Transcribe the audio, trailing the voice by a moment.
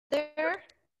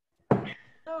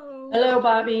Hello,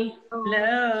 Bobby.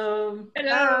 Hello.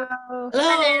 Hello. Hello.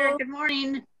 Hi there. Hello. Good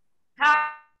morning. Hi.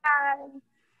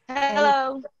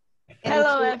 Hello. And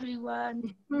Hello,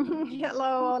 everyone.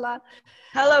 hello, hola.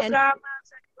 Hello, And- grandma.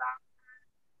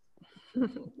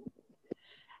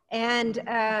 And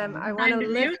I want to to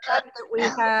lift mute. up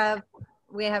that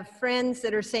we have friends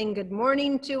that are saying good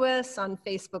morning to us on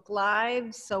Facebook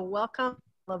Live. So welcome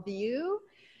all of you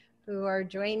who are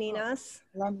joining us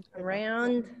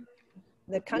around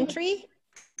the country.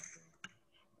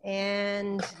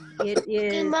 And it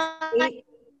is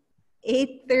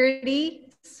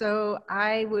 8:30, so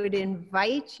I would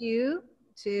invite you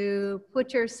to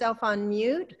put yourself on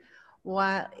mute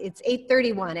while it's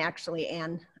 8:31 actually,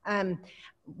 Anne.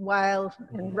 While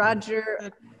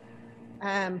Roger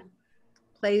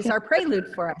plays our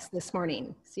prelude for us this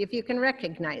morning. See if you can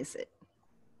recognize it.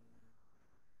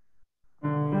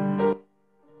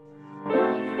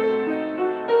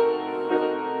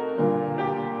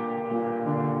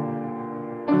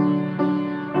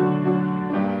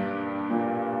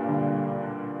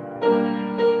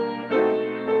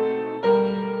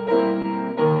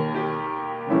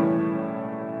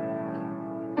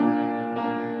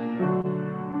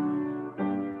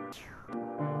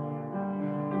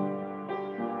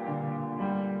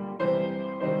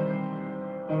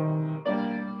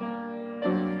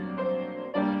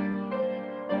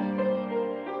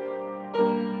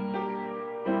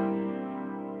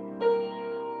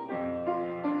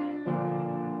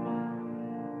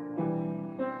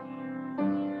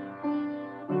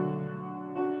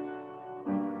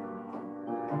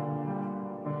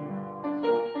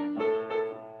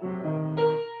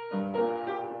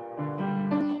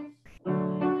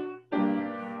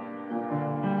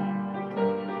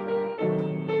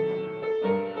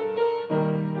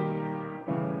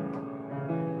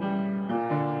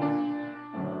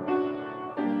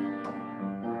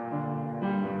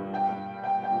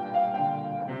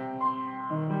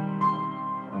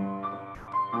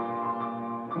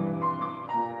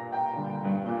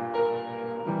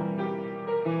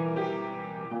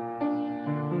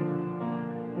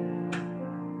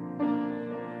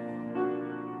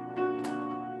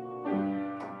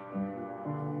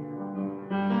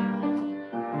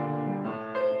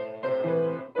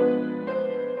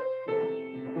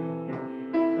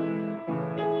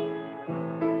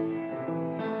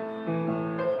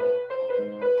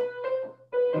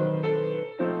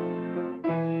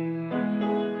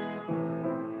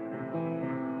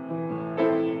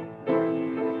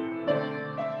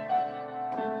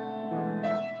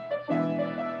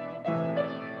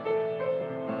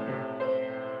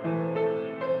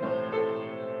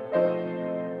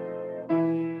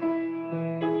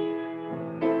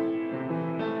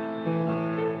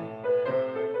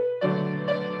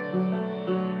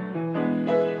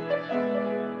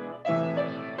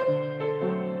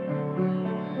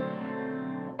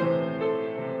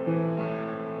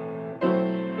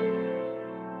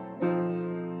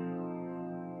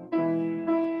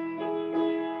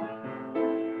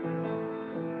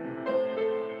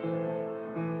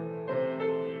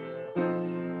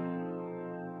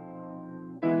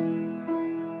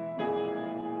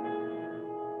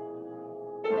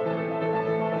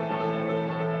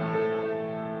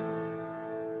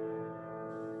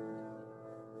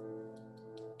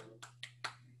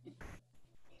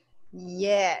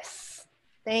 Yes,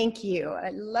 thank you. I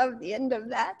love the end of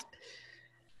that.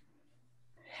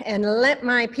 And let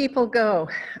my people go.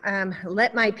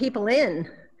 Let my people in.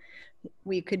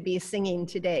 We could be singing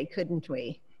today, couldn't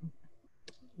we?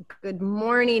 Good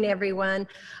morning, everyone.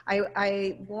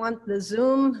 I want the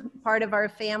Zoom part of our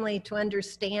family to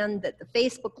understand that the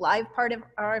Facebook Live part of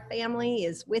our family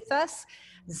is with us.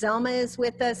 Zelma is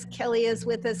with us, Kelly is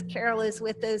with us, Carol is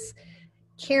with us,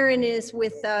 Karen is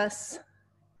with us,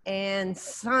 and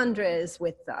Sandra is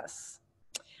with us.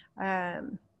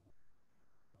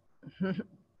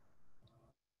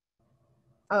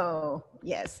 Oh,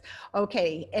 yes.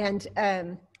 Okay, and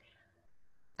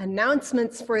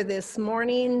announcements for this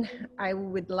morning. I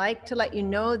would like to let you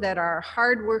know that our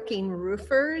hardworking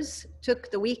roofers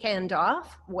took the weekend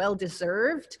off, well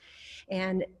deserved,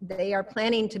 and they are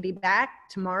planning to be back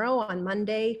tomorrow on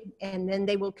Monday, and then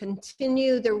they will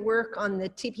continue their work on the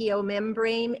TPO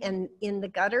membrane and in the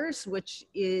gutters, which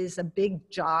is a big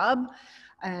job.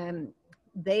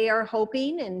 They are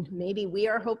hoping, and maybe we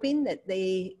are hoping, that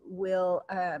they will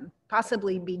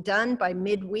possibly be done by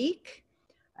midweek.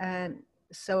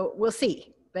 So we'll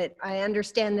see, but I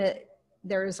understand that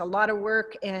there's a lot of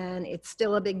work and it's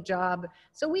still a big job.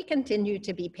 So we continue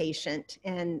to be patient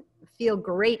and feel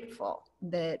grateful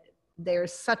that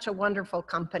there's such a wonderful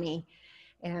company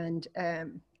and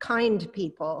kind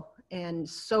people and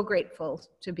so grateful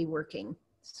to be working.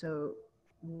 So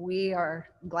we are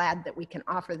glad that we can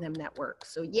offer them that work.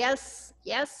 So yes,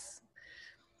 yes.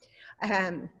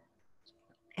 And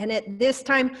at this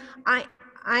time,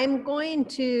 I'm going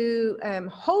to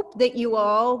hope that you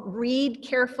all read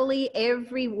carefully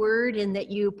every word and that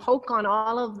you poke on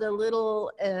all of the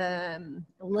little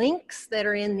links that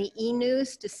are in the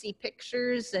e-news to see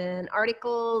pictures and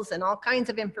articles and all kinds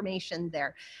of information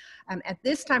there. At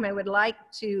this time, I would like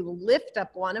to lift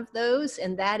up one of those,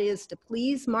 and that is to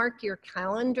please mark your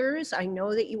calendars. I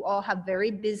know that you all have very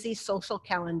busy social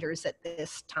calendars at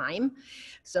this time,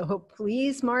 so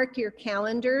please mark your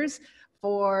calendars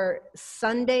for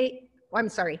Sunday. I'm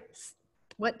sorry,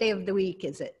 what day of the week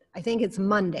is it? I think it's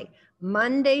Monday.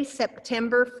 Monday,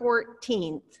 September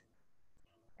 14th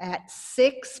at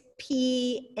 6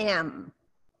 p.m.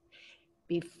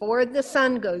 before the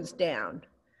sun goes down.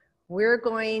 We're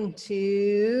going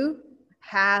to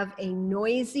have a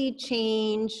noisy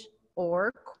change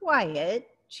or quiet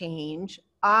change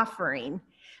offering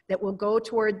that will go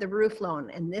toward the roof loan.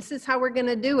 And this is how we're going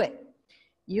to do it.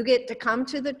 You get to come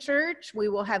to the church. We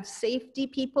will have safety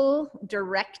people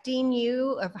directing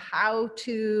you of how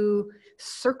to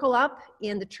circle up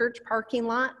in the church parking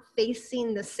lot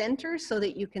facing the center so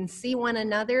that you can see one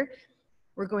another.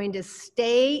 We're going to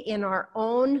stay in our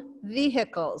own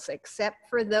vehicles, except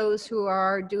for those who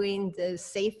are doing the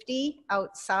safety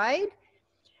outside.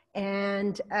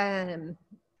 And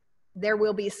there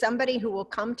will be somebody who will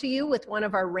come to you with one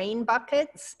of our rain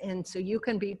buckets. And so you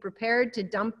can be prepared to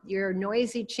dump your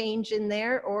noisy change in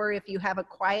there. Or if you have a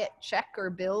quiet check or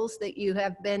bills that you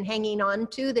have been hanging on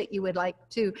to that you would like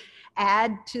to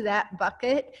add to that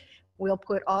bucket, we'll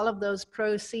put all of those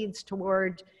proceeds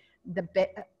toward the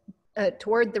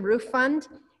roof fund,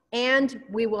 and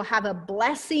we will have a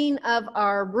blessing of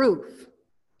our roof.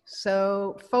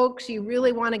 So folks, you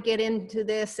really want to get into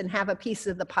this and have a piece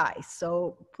of the pie.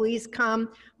 So please come,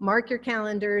 mark your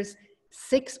calendars,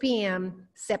 6 p.m.,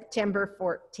 September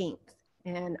 14th.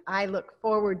 And I look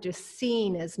forward to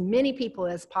seeing as many people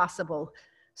as possible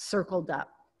circled up.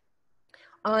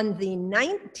 On the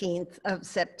 19th of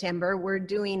September, we're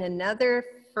doing another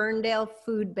Ferndale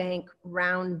Food Bank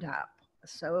Roundup.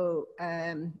 So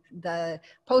the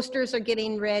posters are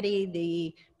getting ready,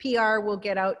 the PR will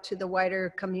get out to the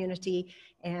wider community,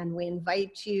 and we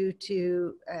invite you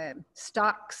to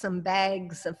stock some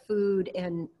bags of food,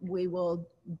 and we will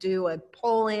do a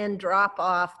pull in, drop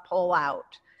off, pull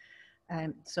out.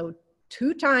 So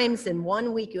 2 times in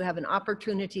 1 week, you have an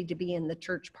opportunity to be in the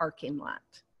church parking lot.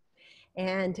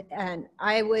 And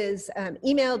I was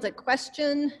emailed a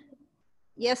question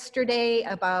yesterday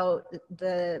about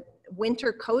the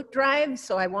winter coat drive,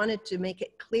 so I wanted to make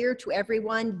it clear to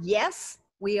everyone, yes,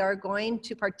 we are going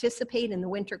to participate in the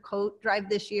winter coat drive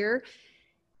this year.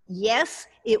 Yes,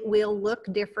 it will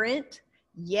look different.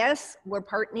 Yes, we're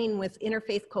partnering with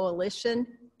Interfaith Coalition,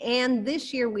 and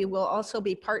this year we will also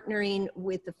be partnering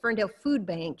with the Ferndale Food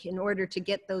Bank in order to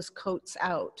get those coats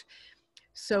out.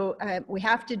 So we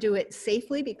have to do it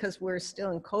safely because we're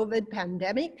still in COVID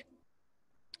pandemic.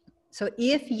 So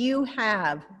if you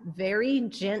have very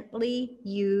gently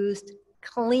used,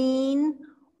 clean,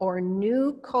 or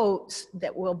new coats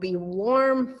that will be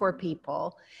warm for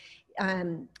people,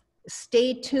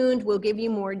 stay tuned. We'll give you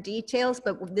more details,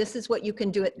 but this is what you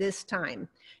can do at this time.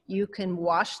 You can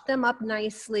wash them up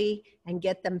nicely and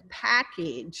get them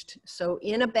packaged. So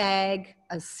in a bag,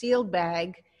 a sealed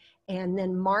bag, and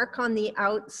then mark on the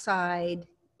outside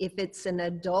if it's an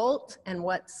adult and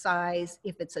what size,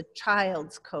 if it's a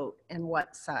child's coat and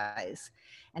what size.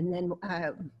 And then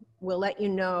we'll let you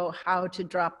know how to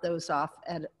drop those off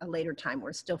at a later time.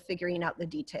 We're still figuring out the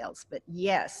details. But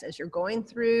yes, as you're going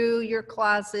through your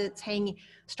closets,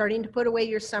 starting to put away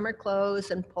your summer clothes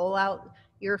and pull out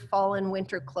your fall and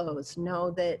winter clothes,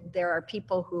 know that there are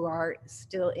people who are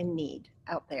still in need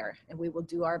out there, and we will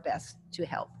do our best to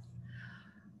help.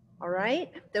 All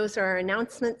right, those are our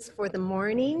announcements for the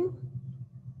morning.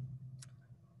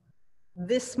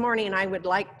 This morning, I would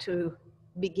like to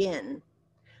begin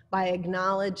by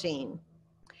acknowledging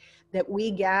that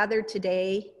we gather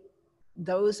today,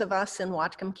 those of us in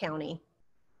Whatcom County,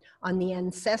 on the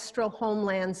ancestral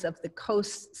homelands of the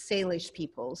Coast Salish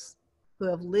peoples who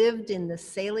have lived in the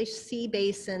Salish Sea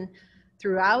Basin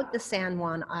throughout the San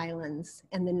Juan Islands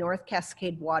and the North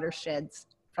Cascade watersheds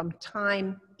from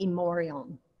time immemorial.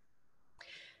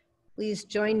 Please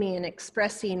join me in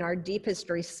expressing our deepest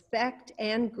respect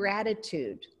and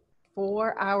gratitude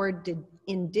for our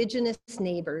indigenous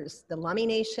neighbors, the Lummi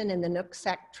Nation and the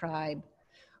Nooksack tribe,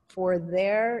 for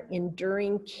their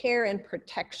enduring care and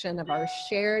protection of our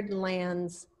shared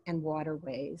lands and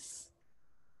waterways.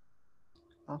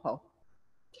 Oh.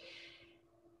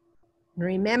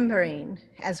 Remembering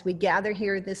as we gather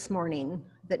here this morning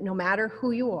that no matter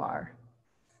who you are,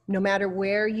 no matter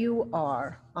where you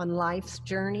are on life's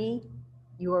journey,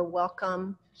 you are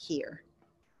welcome here.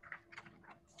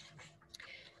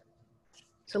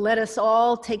 So let us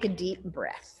all take a deep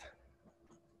breath.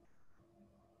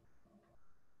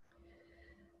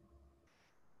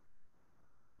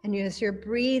 And as you're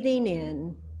breathing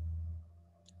in,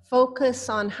 focus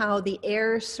on how the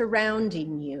air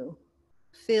surrounding you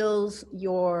fills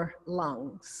your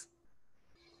lungs.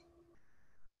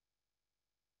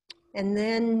 And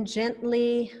then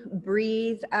gently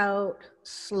breathe out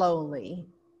slowly,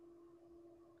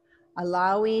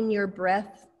 allowing your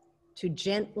breath to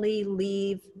gently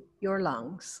leave your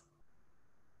lungs,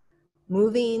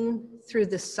 moving through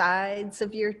the sides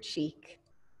of your cheek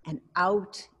and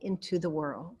out into the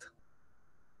world.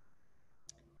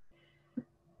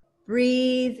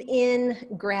 Breathe in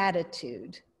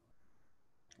gratitude.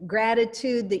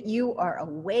 Gratitude that you are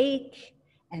awake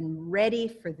and ready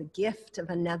for the gift of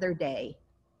another day.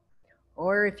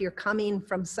 Or if you're coming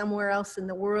from somewhere else in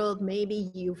the world,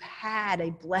 maybe you've had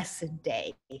a blessed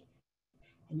day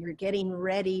and you're getting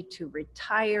ready to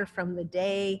retire from the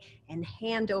day and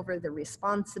hand over the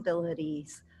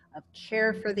responsibilities of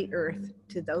care for the earth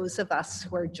to those of us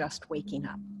who are just waking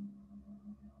up.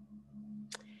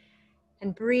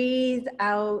 And breathe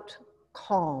out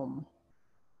calm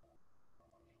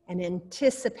and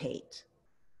anticipate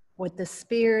what the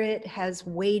Spirit has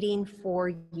waiting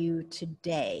for you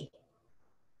today.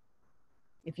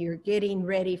 If you're getting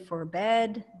ready for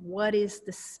bed, what is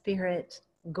the Spirit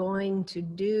going to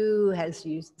do as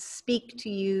you speak to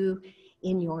you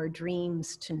in your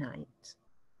dreams tonight?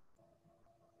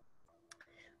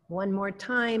 One more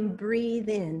time, breathe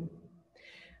in.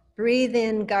 Breathe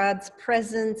in God's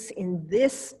presence in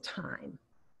this time,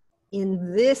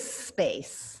 in this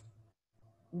space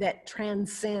that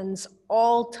transcends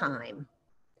all time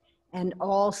and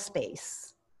all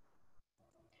space.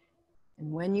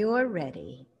 And when you are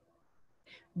ready,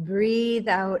 breathe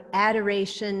out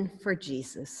adoration for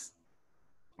Jesus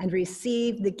and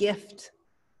receive the gift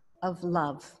of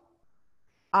love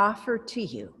offered to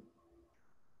you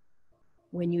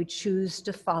when you choose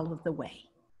to follow the way.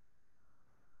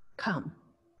 Come,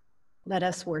 let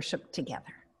us worship together.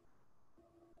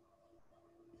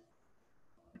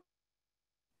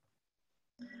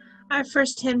 Our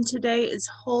first hymn today is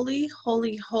Holy,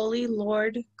 Holy, Holy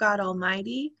Lord God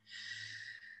Almighty.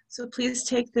 So please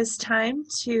take this time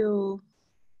to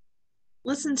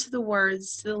listen to the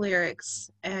words, the lyrics,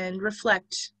 and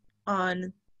reflect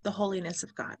on the holiness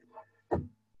of God.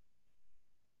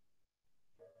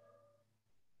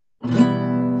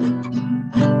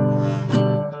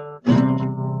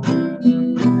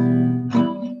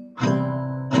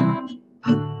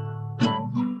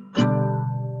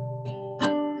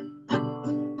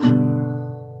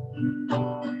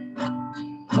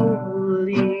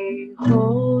 Holy,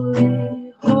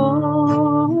 holy,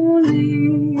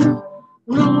 holy,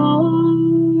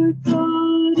 Lord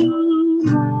God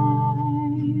Almighty.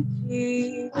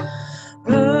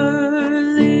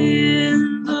 Early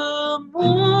in the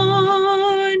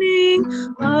morning,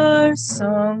 our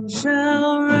song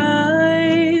shall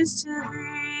rise to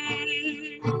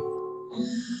thee.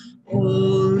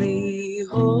 Holy,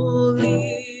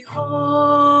 holy,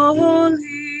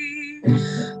 holy,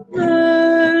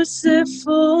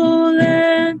 merciful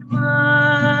and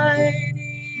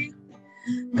mighty,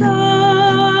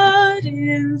 God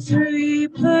in three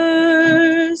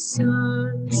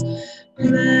persons,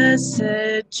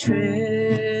 blessed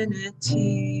Trinity.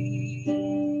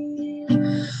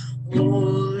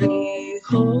 Holy,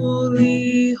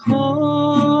 holy,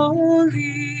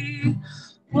 holy,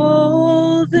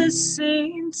 all the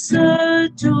saints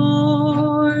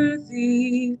adore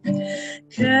thee,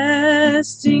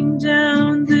 casting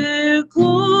down their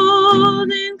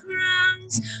golden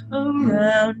crowns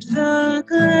around the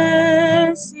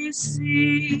glassy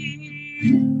sea.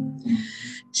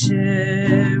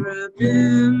 Cherubim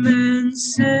and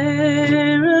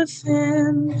seraphim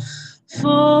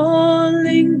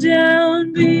falling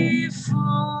down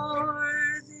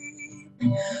before thee,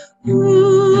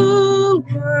 who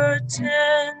were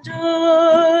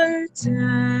tender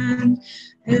and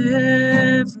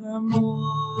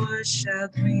evermore shall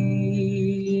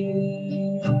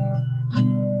be.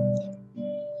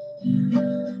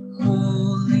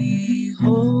 Holy,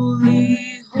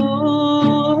 holy,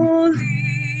 holy,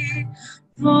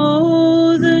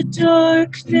 though the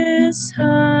darkness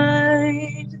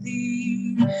hide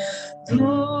thee,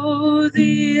 though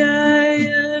the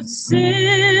eye of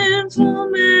sinful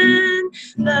man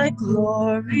thy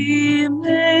glory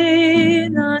may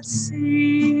not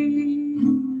see.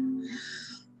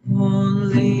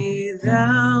 Only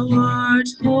thou art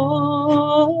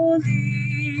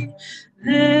holy,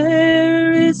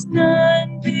 there is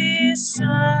none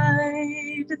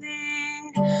beside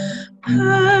thee,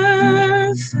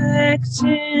 perfect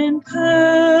in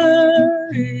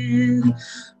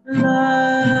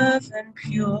love and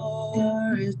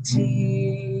purity.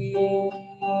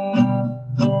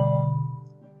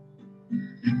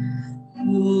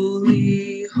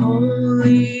 Holy,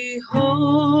 holy,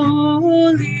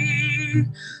 holy,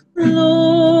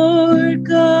 Lord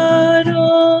God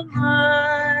Almighty.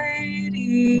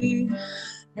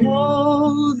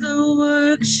 All the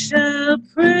works shall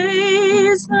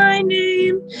praise thy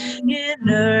name in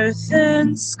earth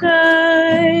and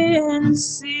sky and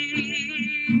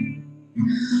sea.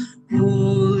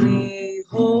 Holy,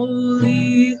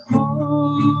 holy,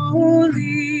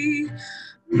 holy,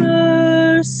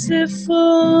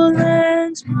 merciful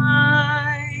and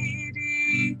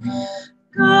mighty,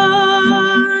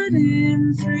 God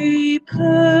in three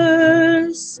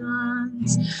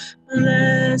persons,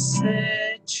 blessed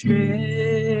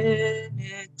Trinity.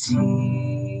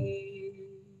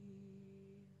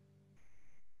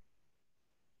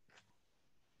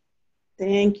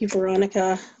 Thank you,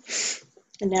 Veronica.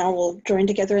 And now we'll join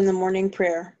together in the morning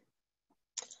prayer.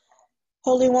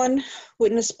 Holy One,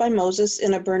 witnessed by Moses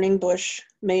in a burning bush,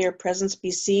 may your presence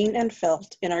be seen and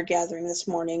felt in our gathering this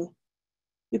morning.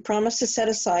 We promise to set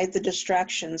aside the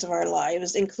distractions of our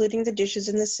lives, including the dishes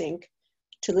in the sink,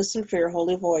 to listen for your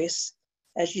holy voice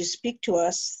as you speak to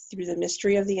us through the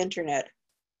mystery of the internet.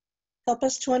 Help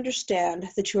us to understand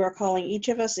that you are calling each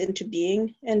of us into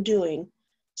being and doing,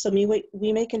 so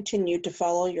we may continue to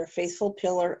follow your faithful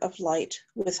pillar of light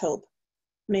with hope.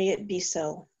 May it be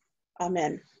so.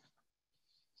 Amen.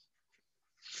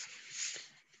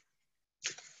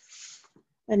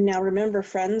 And now remember,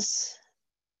 friends,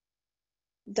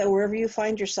 that wherever you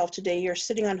find yourself today, you're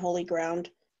sitting on holy ground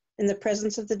in the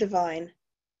presence of the divine.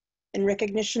 In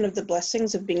recognition of the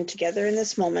blessings of being together in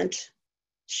this moment,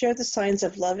 share the signs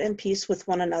of love and peace with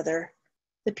one another.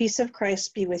 The peace of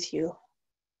Christ be with you.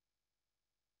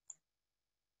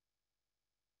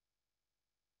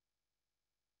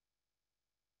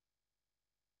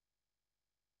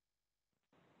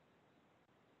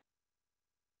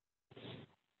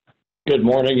 Good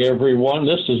morning, everyone.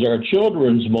 This is our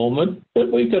children's moment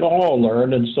that we could all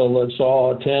learn, and so let's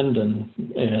all attend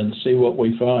and see what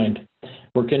we find.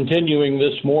 We're continuing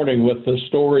this morning with the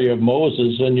story of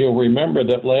Moses, and you'll remember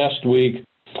that last week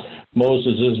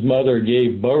Moses' mother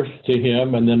gave birth to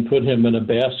him and then put him in a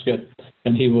basket,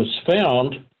 and he was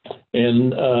found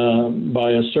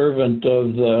by a servant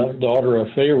of the daughter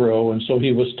of Pharaoh, and so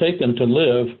he was taken to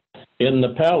live in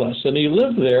the palace, and he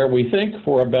lived there, we think,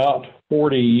 for about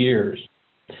 40 years.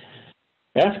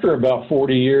 After about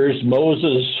 40 years,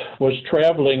 Moses was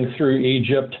traveling through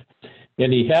Egypt,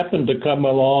 and he happened to come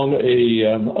along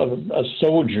a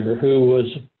soldier who was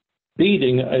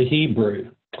beating a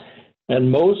Hebrew. And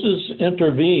Moses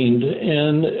intervened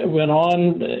and went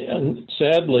on, and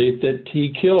sadly, that he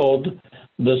killed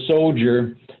the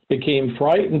soldier, became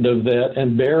frightened of that,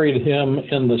 and buried him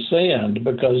in the sand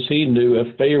because he knew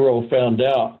if Pharaoh found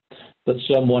out that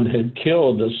someone had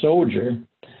killed a soldier,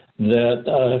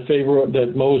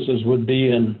 that Moses would be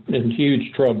in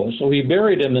huge trouble. So he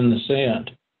buried him in the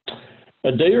sand.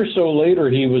 A day or so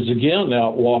later, he was again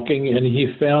out walking, and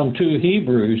he found two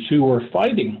Hebrews who were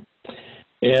fighting.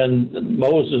 And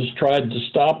Moses tried to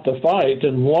stop the fight,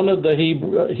 and one of the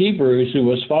Hebrews who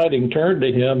was fighting turned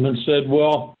to him and said,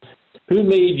 "Well, who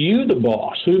made you the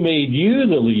boss? Who made you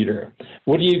the leader?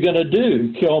 What are you going to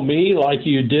do? Kill me like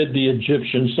you did the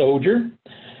Egyptian soldier?"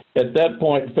 At that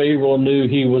point, Pharaoh knew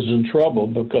he was in trouble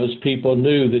because people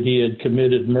knew that he had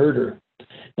committed murder.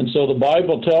 And so the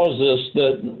Bible tells us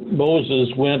that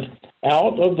Moses went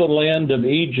out of the land of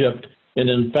Egypt and,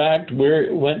 in fact,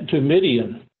 went to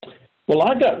Midian. Well,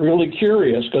 I got really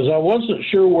curious because I wasn't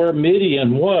sure where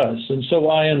Midian was. And so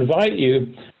I invite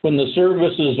you, when the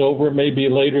service is over, maybe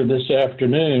later this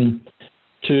afternoon,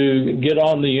 to get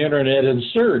on the internet and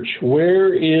search,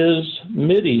 where is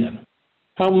Midian?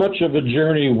 How much of a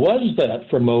journey was that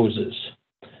for Moses?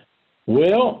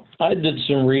 Well, I did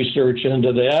some research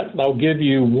into that, and I'll give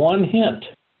you one hint.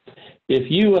 If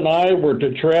you and I were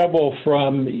to travel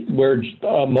from where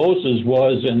Moses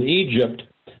was in Egypt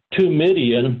to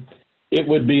Midian, it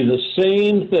would be the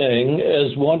same thing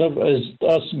as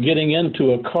us getting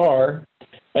into a car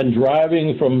and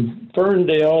driving from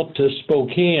Ferndale to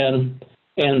Spokane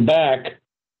and back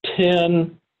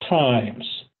 10 times.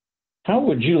 How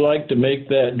would you like to make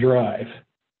that drive?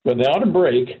 without a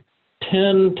break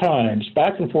 10 times,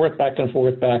 back and forth, back and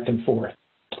forth, back and forth.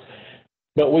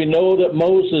 But we know that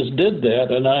Moses did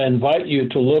that, and I invite you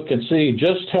to look and see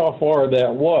just how far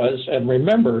that was. And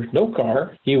remember, no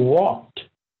car, he walked.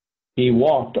 He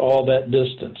walked all that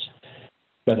distance.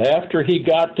 But after he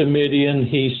got to Midian,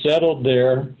 he settled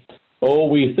there,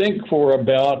 we think for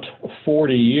about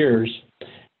 40 years.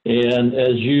 And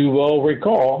as you will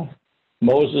recall,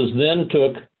 Moses then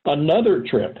took another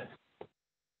trip.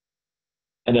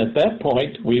 And at that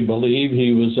point, we believe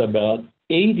he was about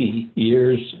 80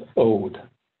 years old.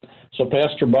 So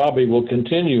Pastor Bobby will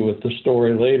continue with the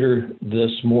story later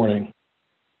this morning.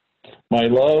 My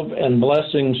love and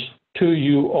blessings to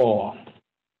you all.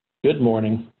 Good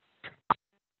morning.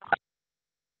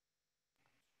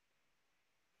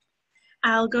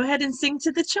 I'll go ahead and sing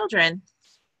to the children.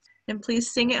 And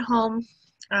please sing at home,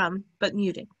 but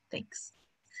muted. Thanks.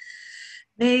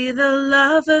 May the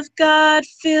love of God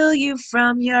fill you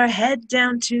from your head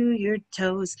down to your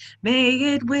toes.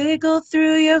 May it wiggle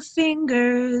through your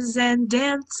fingers and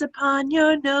dance upon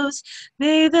your nose.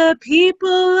 May the people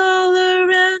all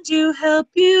around you help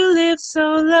you live so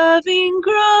loving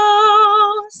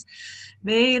grows.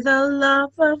 May the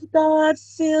love of God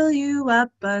fill you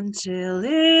up until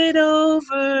it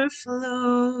overflows.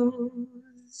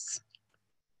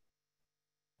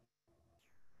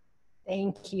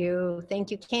 Thank you. Thank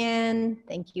you, Ken.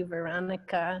 Thank you,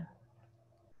 Veronica.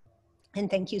 And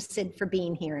thank you, Sid, for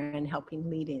being here and helping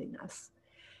leading us.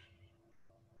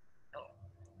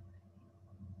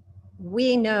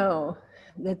 We know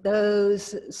that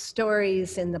those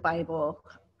stories in the Bible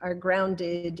are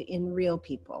grounded in real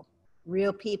people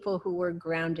who were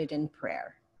grounded in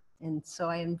prayer. And so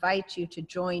I invite you to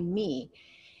join me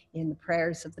in the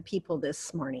prayers of the people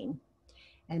this morning.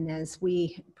 And as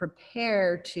we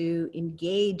prepare to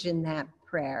engage in that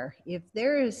prayer, if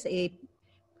there is a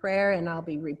prayer, and I'll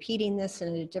be repeating this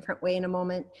in a different way in a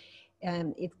moment,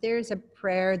 if there's a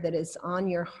prayer that is on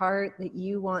your heart that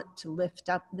you want to lift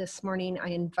up this morning, I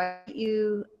invite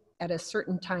you at a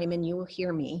certain time, and you will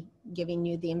hear me giving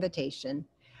you the invitation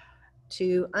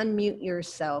to unmute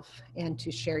yourself and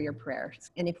to share your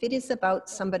prayers. And if it is about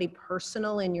somebody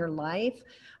personal in your life,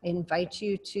 I invite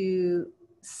you to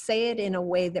say it in a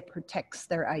way that protects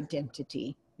their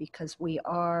identity, because we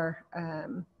are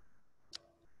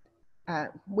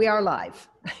live.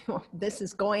 This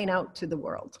is going out to the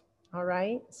world, all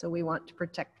right? So we want to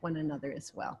protect one another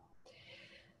as well.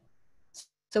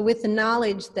 So with the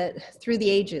knowledge that through the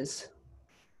ages,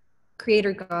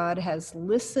 Creator God has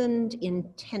listened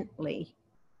intently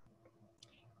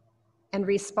and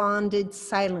responded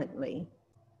silently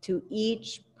to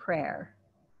each prayer.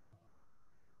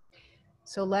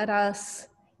 So let us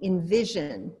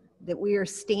envision that we are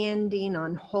standing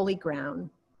on holy ground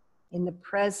in the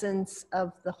presence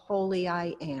of the Holy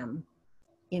I Am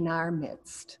in our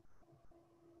midst.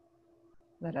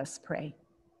 Let us pray.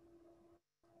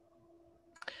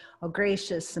 O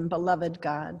gracious and beloved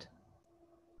God,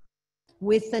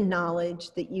 with the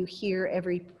knowledge that you hear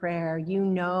every prayer, you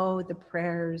know the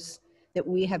prayers that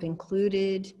we have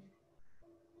included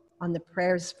on the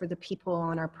prayers for the people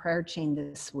on our prayer chain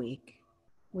this week.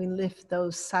 We lift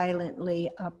those silently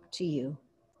up to you,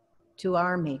 to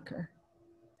our Maker,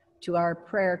 to our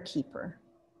prayer keeper,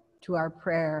 to our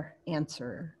prayer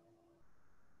answerer.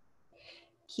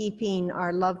 Keeping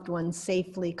our loved ones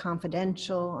safely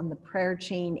confidential on the prayer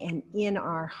chain and in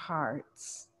our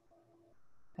hearts.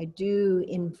 I do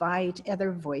invite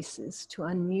other voices to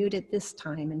unmute at this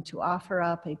time and to offer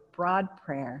up a broad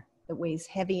prayer that weighs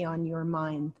heavy on your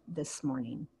mind this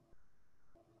morning.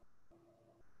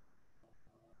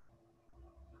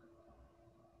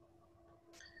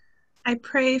 I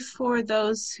pray for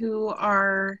those who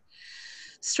are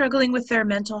struggling with their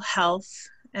mental health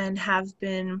and have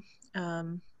been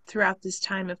throughout this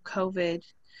time of COVID,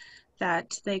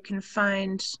 that they can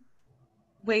find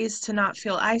ways to not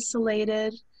feel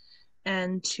isolated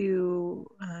and to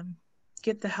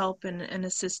get the help and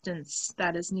assistance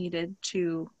that is needed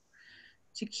to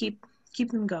keep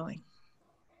them going.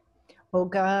 Oh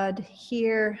God,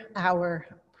 hear our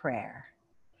prayer,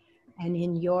 and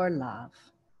in your love,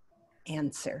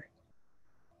 answer.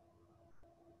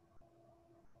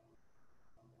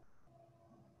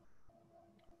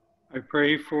 I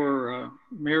pray for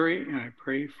Mary, and I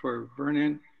pray for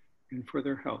Vernon and for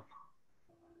their health.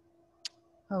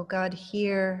 Oh God,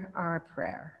 hear our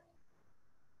prayer,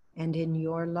 and in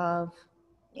your love,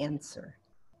 answer.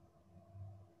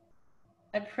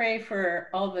 I pray for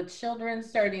all the children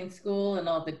starting school and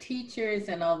all the teachers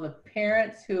and all the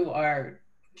parents who are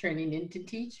turning into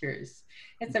teachers.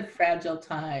 It's a fragile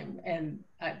time, and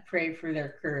I pray for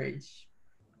their courage.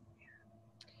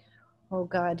 Oh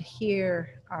God,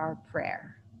 hear our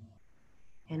prayer,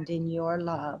 and in your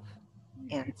love,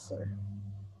 answer.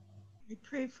 We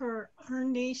pray for our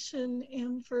nation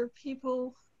and for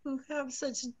people who have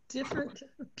such different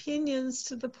opinions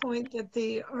to the point that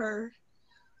they are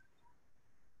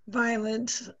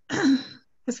violent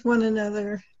with one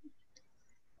another.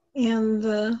 And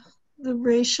the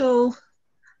racial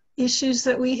issues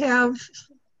that we have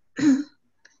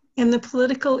and the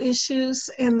political issues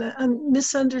and the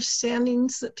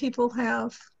misunderstandings that people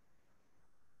have.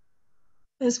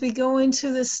 As we go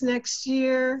into this next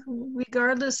year,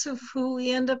 regardless of who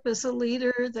we end up as a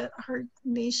leader, that our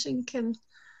nation can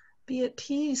be at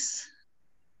peace.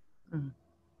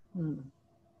 Mm-hmm.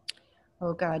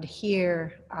 Oh God,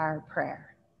 hear our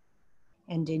prayer,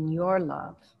 and in your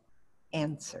love,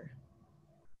 answer.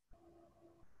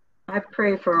 I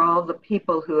pray for all the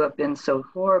people who have been so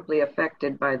horribly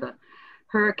affected by the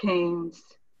hurricanes,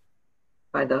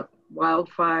 by the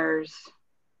wildfires,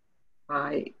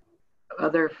 by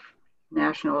other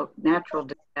natural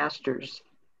disasters,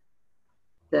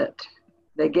 that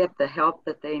they get the help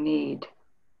that they need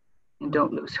and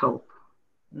don't lose hope.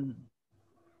 Mm.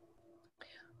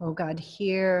 Oh God,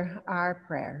 hear our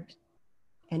prayers,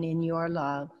 and in your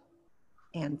love,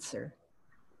 answer.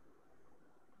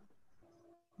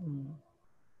 Mm.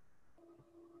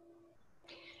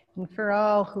 And for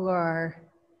all who are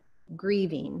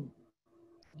grieving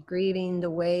the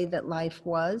way that life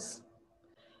was,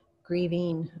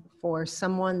 grieving for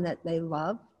someone that they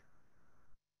love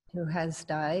who has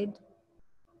died,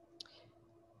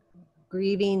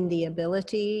 grieving the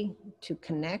ability to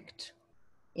connect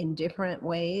in different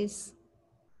ways.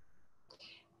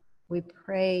 We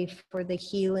pray for the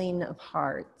healing of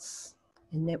hearts,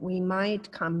 and that we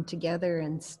might come together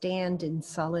and stand in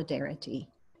solidarity,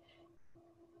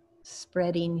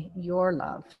 spreading your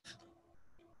love,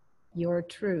 your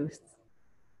truth,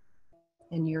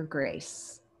 and your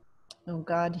grace. Oh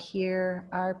God, hear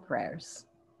our prayers,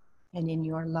 and in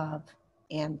your love,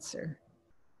 answer.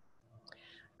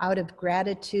 Out of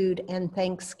gratitude and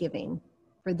thanksgiving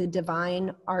for the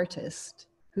divine artist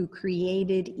who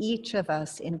created each of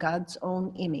us in God's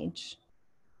own image,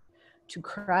 to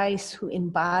Christ who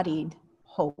embodied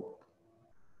hope,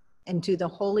 and to the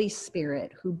Holy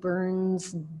Spirit who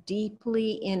burns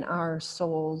deeply in our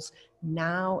souls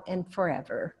now and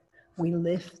forever, we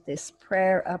lift this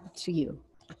prayer up to you.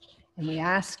 And we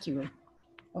ask you,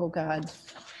 oh God,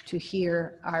 to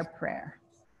hear our prayer.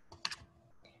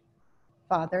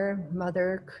 Father,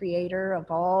 Mother, Creator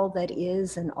of all that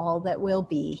is and all that will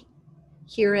be,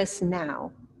 hear us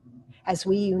now as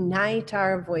we unite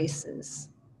our voices.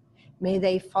 May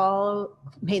they flow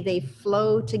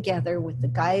together with the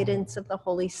guidance of the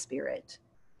Holy Spirit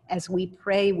as we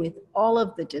pray with all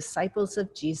of the disciples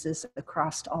of Jesus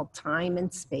across all time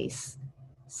and space,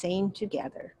 saying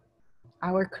together,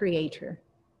 our Creator,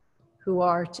 who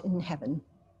art in heaven,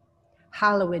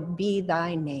 hallowed be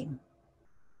thy name.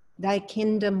 Thy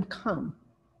kingdom come,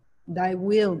 thy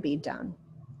will be done,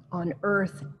 on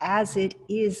earth as it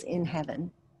is in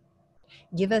heaven.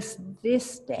 Give us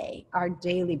this day our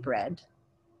daily bread,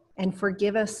 and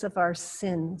forgive us of our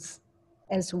sins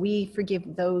as we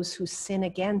forgive those who sin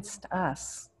against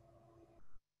us.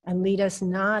 And lead us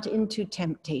not into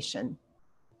temptation,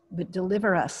 but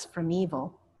deliver us from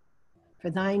evil. For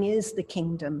thine is the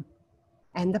kingdom,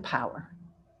 and the power,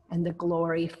 and the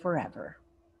glory forever.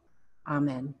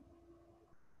 Amen.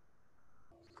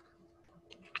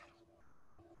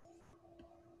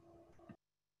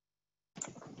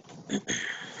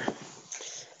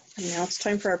 And now it's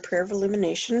time for our prayer of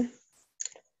illumination.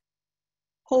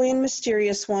 Holy and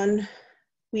mysterious one,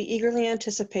 we eagerly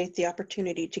anticipate the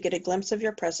opportunity to get a glimpse of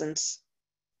your presence.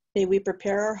 May we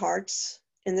prepare our hearts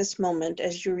in this moment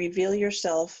as you reveal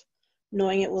yourself,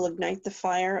 knowing it will ignite the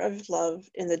fire of love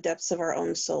in the depths of our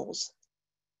own souls.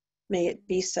 May it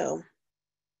be so.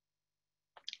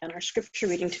 And our scripture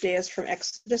reading today is from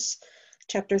Exodus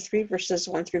chapter 3, verses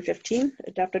 1 through 15,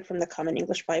 adapted from the Common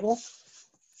English Bible.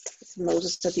 It's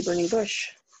Moses at the burning bush.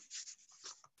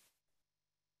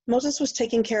 Moses was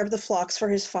taking care of the flocks for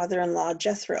his father-in-law,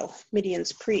 Jethro,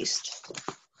 Midian's priest.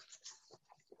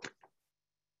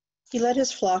 He led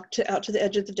his flock out to the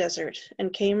edge of the desert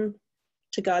and came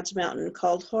to God's mountain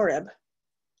called Horeb.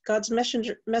 God's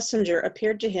messenger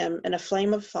appeared to him in a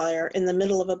flame of fire in the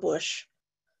middle of a bush.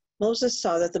 Moses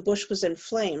saw that the bush was in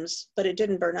flames, but it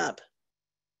didn't burn up.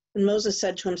 And Moses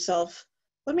said to himself,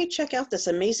 "Let me check out this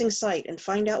amazing sight and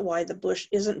find out why the bush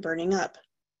isn't burning up."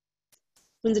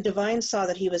 When the divine saw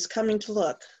that he was coming to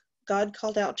look, God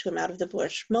called out to him out of the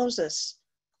bush, "Moses,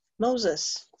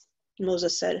 Moses."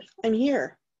 Moses said, "I'm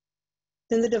here."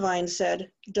 Then the divine said,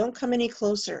 "Don't come any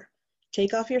closer.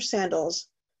 Take off your sandals,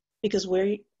 because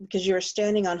you are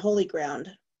standing on holy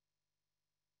ground."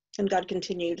 And God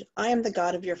continued, "I am the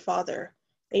God of your father,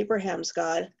 Abraham's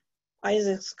God,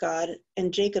 Isaac's God,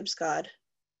 and Jacob's God."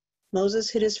 Moses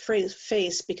hid his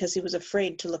face because he was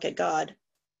afraid to look at God.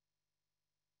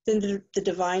 Then the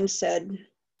divine said,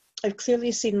 "I've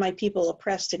clearly seen my people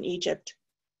oppressed in Egypt.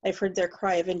 I've heard their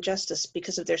cry of injustice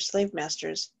because of their slave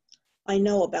masters. I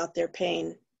know about their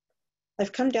pain.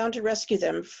 I've come down to rescue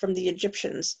them from the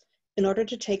Egyptians in order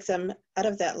to take them out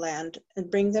of that land and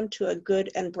bring them to a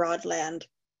good and broad land,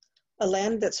 a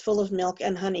land that's full of milk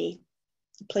and honey,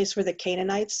 a place where the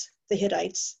Canaanites, the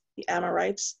Hittites, the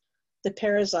Amorites, the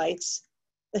Perizzites,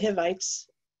 the Hivites,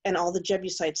 and all the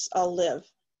Jebusites all live."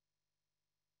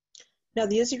 Now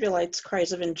the Israelites'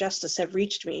 cries of injustice have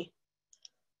reached me.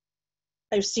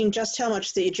 I've seen just how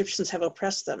much the Egyptians have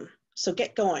oppressed them, so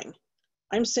get going.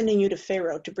 I'm sending you to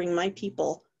Pharaoh to bring my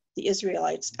people, the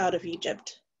Israelites, out of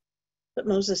Egypt. But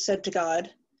Moses said to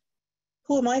God,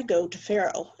 "Who am I to go to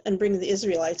Pharaoh and bring the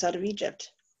Israelites out of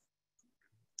Egypt?"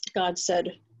 God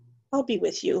said, "I'll be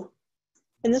with you,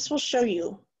 and this will show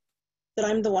you that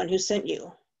I'm the one who sent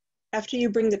you. After you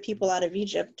bring the people out of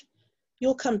Egypt,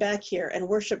 you'll come back here and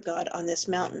worship God on this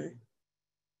mountain."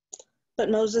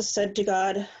 But Moses said to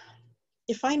God,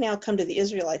 "If I now come to the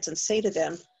Israelites and say to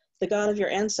them, 'The God of your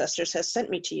ancestors has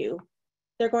sent me to you,'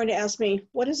 they're going to ask me,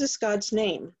 'What is this God's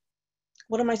name?'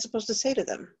 What am I supposed to say to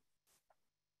them?"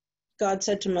 God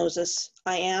said to Moses,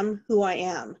 "I am who I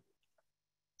am.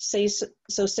 Say to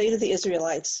the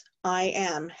Israelites, 'I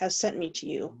am has sent me to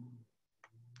you.'"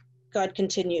 God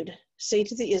continued, "Say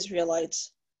to the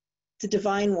Israelites, 'The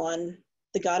divine one,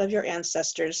 the God of your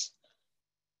ancestors,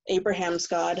 Abraham's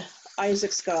God,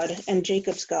 Isaac's God, and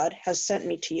Jacob's God has sent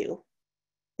me to you.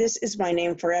 This is my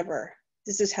name forever.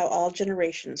 This is how all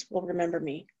generations will remember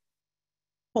me.'"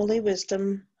 Holy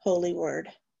wisdom, holy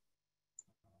word.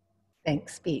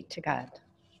 Thanks be to God.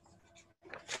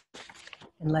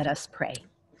 And let us pray.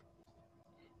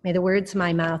 May the words of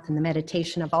my mouth and the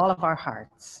meditation of all of our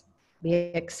hearts be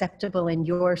acceptable in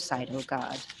your sight, O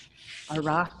God, our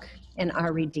rock and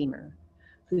our Redeemer,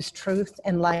 whose truth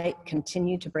and light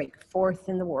continue to break forth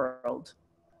in the world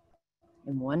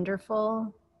in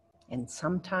wonderful and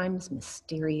sometimes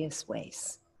mysterious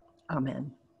ways.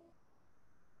 Amen.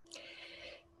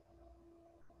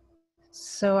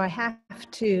 So I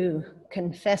have to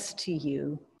confess to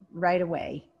you right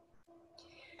away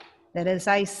that as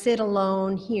I sit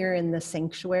alone here in the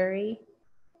sanctuary,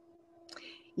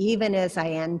 even as I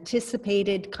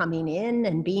anticipated coming in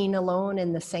and being alone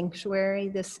in the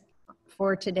sanctuary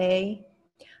for today,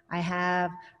 I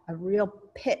have a real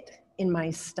pit in my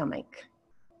stomach.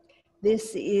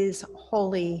 This is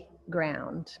holy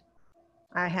ground.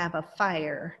 I have a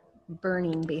fire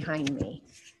burning behind me.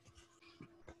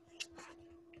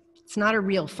 It's not a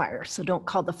real fire, so don't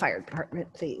call the fire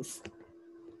department, please.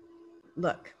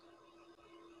 Look.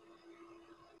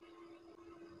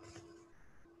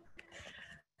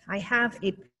 I have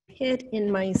a pit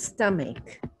in my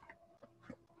stomach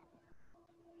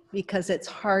because it's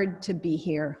hard to be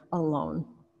here alone.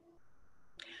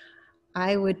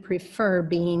 I would prefer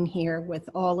being here with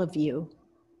all of you,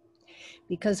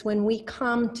 because when we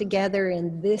come together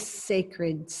in this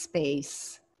sacred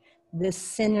space, this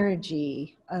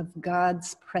synergy of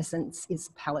God's presence is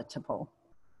palatable.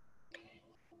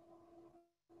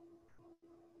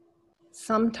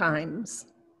 Sometimes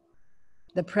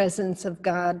the presence of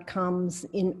God comes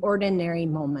in ordinary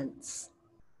moments,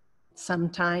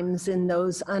 sometimes in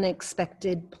those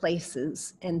unexpected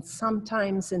places, and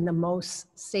sometimes in the most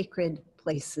sacred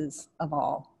places of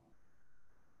all.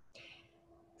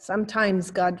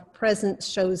 Sometimes God's presence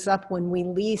shows up when we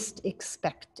least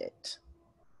expect it.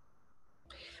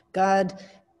 God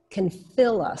can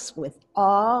fill us with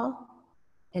awe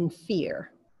and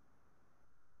fear.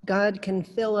 God can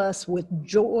fill us with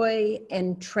joy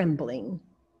and trembling,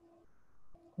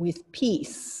 with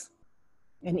peace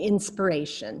and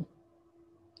inspiration.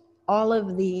 All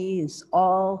of these,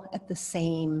 all at the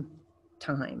same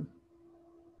time.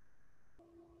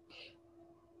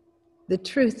 The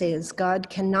truth is, God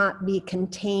cannot be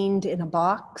contained in a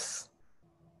box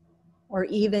or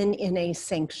even in a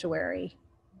sanctuary.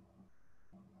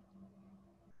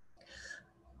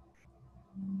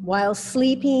 While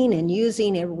sleeping and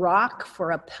using a rock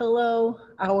for a pillow,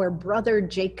 our brother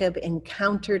Jacob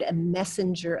encountered a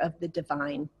messenger of the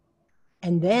divine.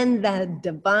 And then the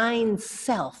divine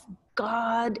self,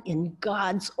 God in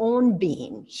God's own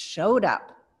being, showed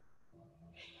up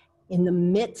in the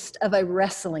midst of a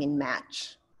wrestling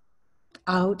match.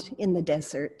 Out in the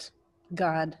desert,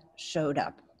 God showed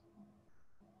up.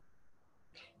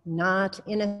 not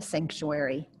in a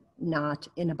sanctuary, not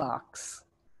in a box.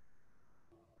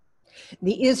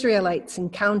 The Israelites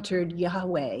encountered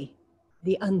Yahweh,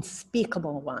 the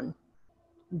unspeakable one,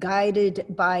 guided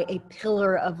by a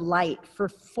pillar of light for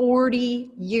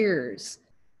 40 years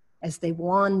as they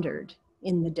wandered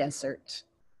in the desert.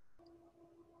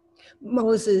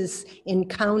 Moses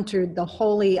encountered the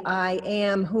holy I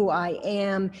am who I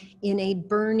am in a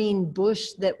burning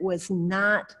bush that was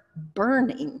not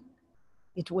burning.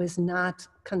 It was not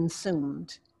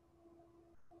consumed.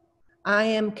 I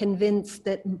am convinced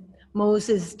that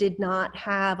Moses did not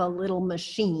have a little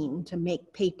machine to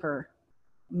make paper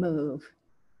move.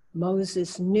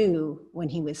 Moses knew when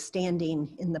he was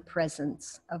standing in the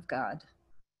presence of God.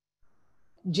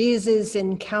 Jesus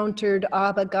encountered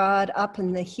Abba God up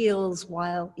in the hills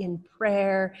while in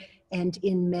prayer and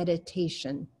in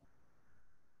meditation.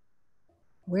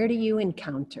 Where do you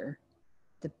encounter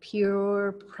the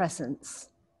pure presence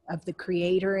of the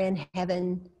Creator in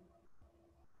heaven,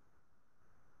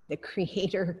 the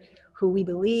Creator who we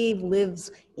believe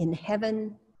lives in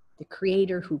heaven, the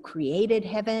Creator who created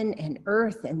heaven and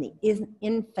earth and the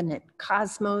infinite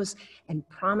cosmos and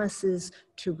promises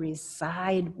to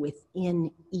reside within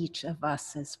each of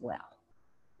us as well?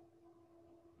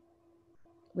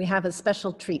 We have a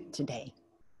special treat today.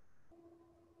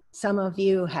 Some of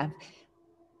you have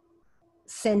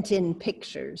sent in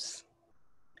pictures.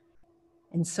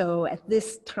 And so at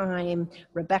this time,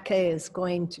 Rebecca is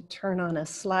going to turn on a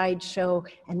slideshow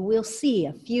and we'll see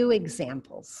a few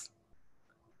examples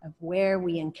of where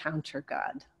we encounter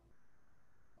God.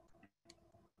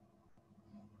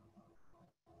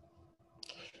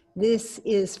 This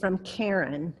is from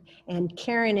Karen, and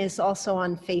Karen is also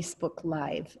on Facebook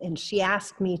Live, and she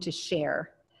asked me to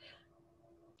share.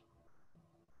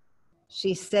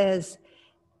 She says,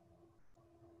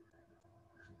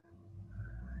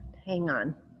 hang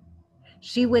on.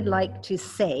 She would like to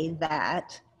say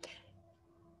that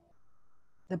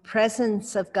the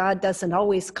presence of God doesn't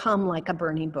always come like a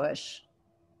burning bush,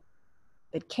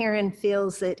 but Karen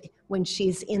feels it when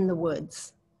she's in the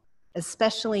woods,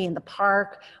 especially in the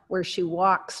park where she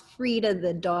walks Frida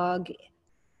the dog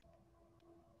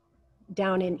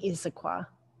down in Issaquah.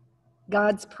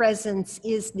 God's presence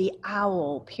is the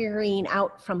owl peering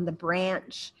out from the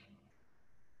branch,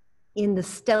 in the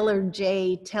stellar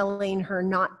jay telling her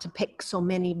not to pick so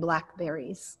many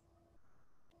blackberries.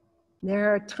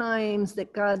 There are times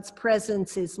that God's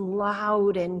presence is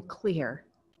loud and clear,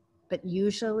 but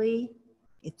usually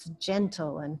it's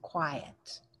gentle and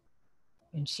quiet.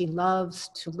 And she loves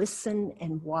to listen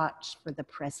and watch for the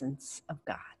presence of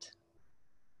God.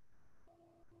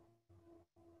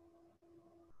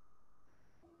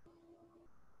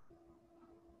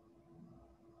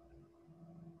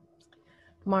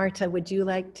 Marta, would you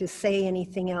like to say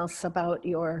anything else about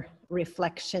your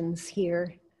reflections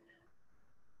here?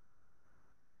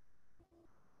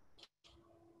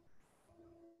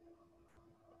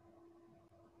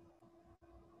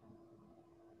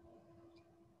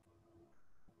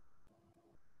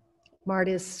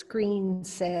 Marta's screen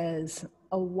says,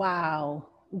 a wow,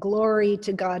 glory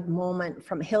to God moment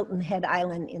from Hilton Head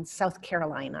Island in South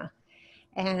Carolina,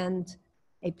 and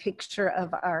a picture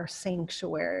of our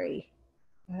sanctuary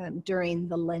during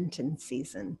the Lenten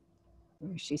season,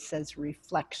 where she says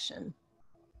reflection.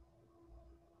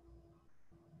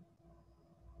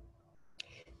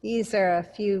 These are a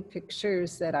few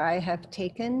pictures that I have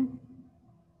taken.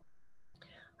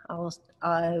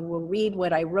 I will read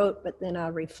what I wrote, but then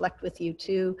I'll reflect with you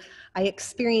too. I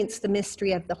experience the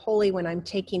mystery of the holy when I'm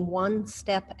taking one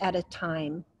step at a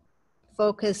time,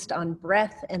 focused on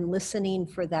breath and listening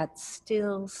for that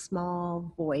still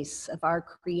small voice of our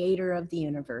creator of the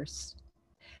universe.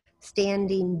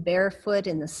 Standing barefoot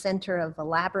in the center of a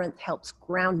labyrinth helps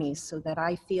ground me so that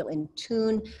I feel in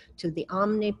tune to the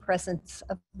omnipresence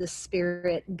of the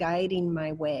Spirit guiding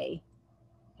my way.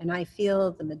 And I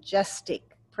feel the majestic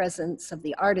presence of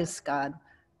the artist God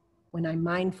when I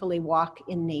mindfully walk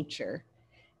in nature.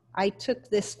 I took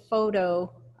this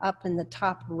photo up in the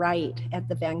top right at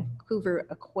the Vancouver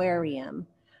Aquarium.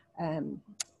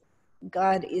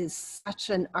 God is such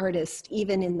an artist,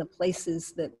 even in the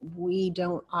places that we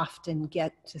don't often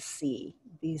get to see.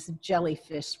 These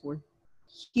jellyfish were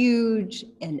huge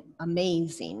and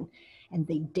amazing, and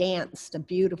they danced a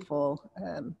beautiful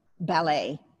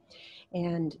ballet.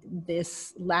 And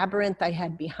this labyrinth I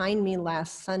had behind me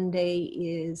last Sunday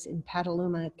is in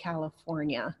Petaluma,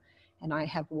 California. And I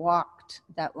have walked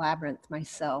that labyrinth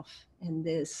myself. And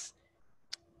this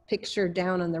picture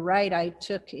down on the right I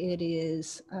took, it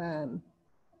is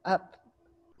up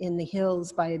in the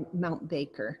hills by Mount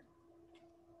Baker.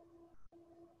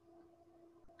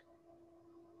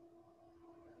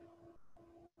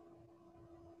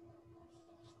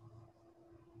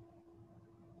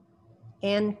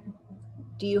 Anne,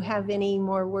 do you have any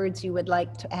more words you would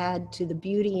like to add to the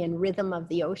beauty and rhythm of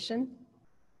the ocean?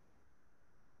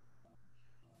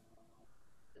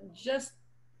 Just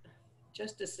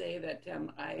to say that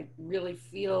I really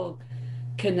feel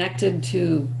connected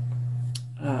to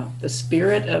the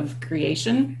spirit of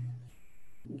creation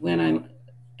when I'm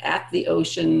at the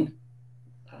ocean,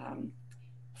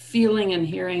 feeling and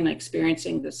hearing and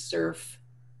experiencing the surf,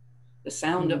 the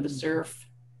sound of the surf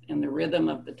and the rhythm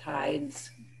of the tides.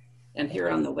 And here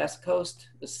on the West Coast,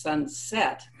 the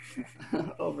sunset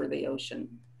over the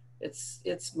ocean.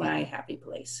 It's my happy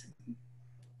place.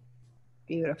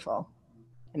 Beautiful.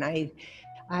 And I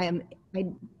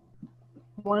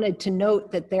wanted to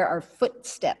note that there are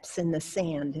footsteps in the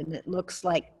sand, and it looks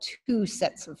like 2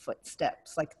 sets of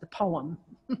footsteps, like the poem.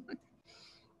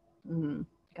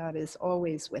 God is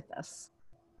always with us.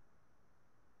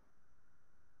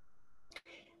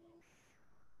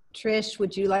 Trish,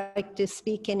 would you like to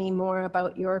speak any more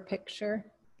about your picture?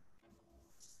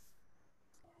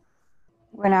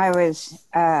 When I was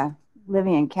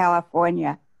living in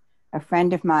California, a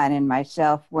friend of mine and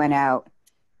myself went out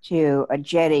to a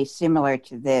jetty similar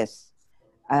to this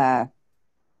and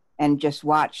just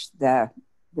watched the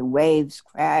waves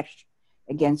crash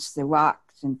against the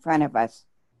rocks in front of us.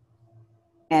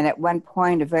 And at one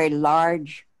point, a very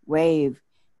large wave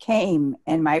came,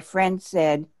 and my friend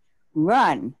said,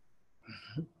 "Run."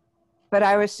 But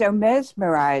I was so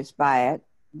mesmerized by it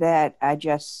that I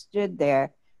just stood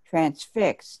there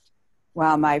transfixed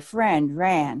while my friend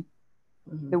ran.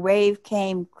 The wave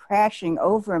came crashing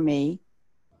over me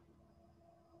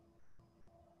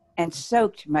and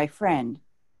soaked my friend.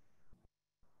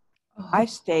 I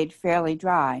stayed fairly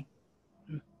dry.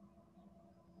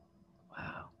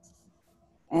 Wow.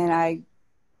 And I,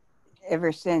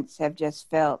 ever since, have just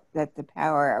felt that the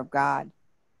power of God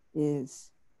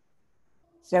is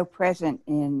so present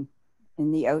in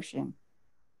the ocean.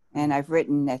 And I've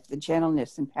written that the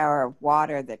gentleness and power of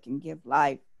water that can give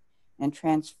life and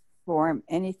transform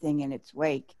anything in its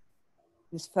wake.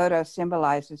 This photo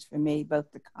symbolizes for me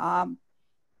both the calm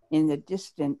in the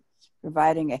distance,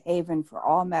 providing a haven for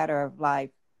all matter of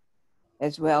life,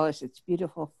 as well as its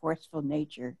beautiful, forceful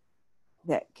nature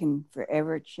that can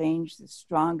forever change the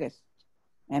strongest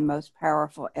and most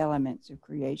powerful elements of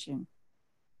creation.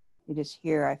 It is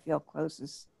here I feel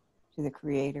closest to the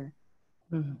Creator.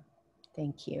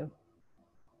 Thank you.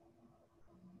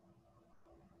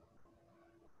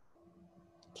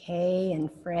 Kay and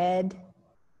Fred,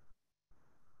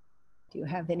 do you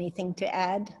have anything to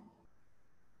add?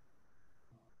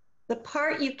 The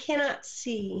part you cannot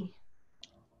see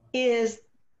is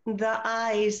the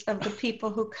eyes of the people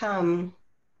who come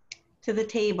to the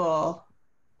table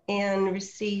and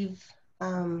receive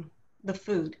the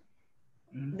food.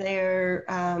 Their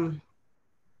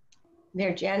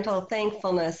gentle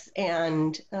thankfulness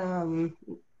and an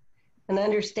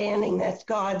understanding that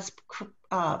God's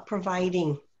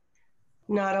providing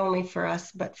not only for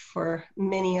us, but for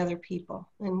many other people.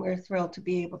 And we're thrilled to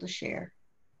be able to share.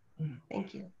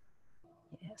 Thank you.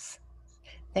 Yes.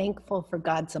 Thankful for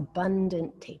God's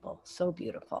abundant table. So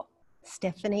beautiful.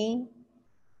 Stephanie?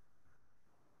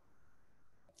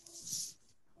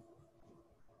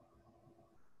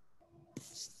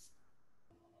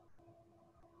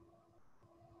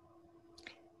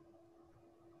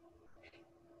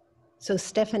 So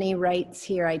Stephanie writes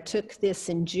here, I took this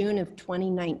in June of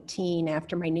 2019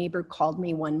 after my neighbor called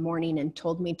me one morning and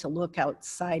told me to look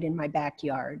outside in my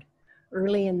backyard.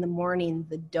 Early in the morning,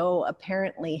 the doe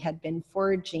apparently had been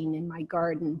foraging in my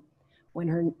garden when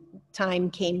her time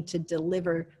came to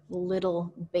deliver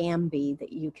little Bambi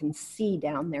that you can see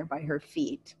down there by her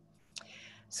feet.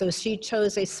 So she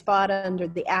chose a spot under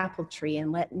the apple tree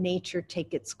and let nature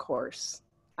take its course.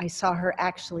 I saw her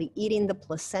actually eating the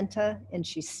placenta, and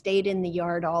she stayed in the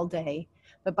yard all day.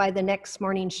 But by the next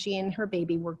morning, she and her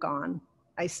baby were gone.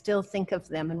 I still think of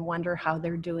them and wonder how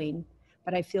they're doing.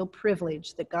 But I feel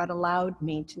privileged that God allowed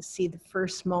me to see the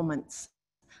first moments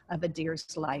of a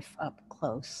deer's life up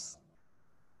close.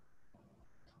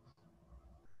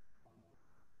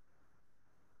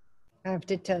 I have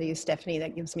to tell you, Stephanie,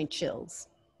 that gives me chills.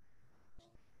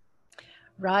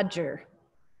 Roger.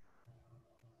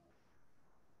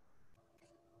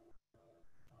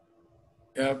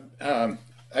 Yeah,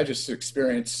 I just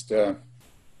experienced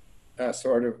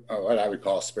sort of what I would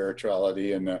call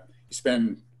spirituality, and you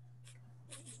spend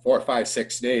 4, 5,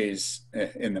 6 days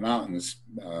in the mountains,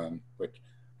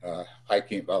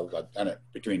 hiking. Well, I've done it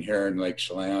between here and Lake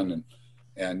Chelan,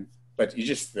 but you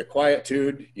just the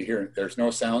quietude. You hear there's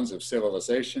no sounds of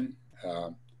civilization.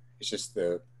 It's just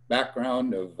the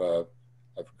background of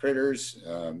critters.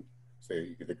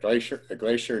 the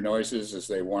glacier noises as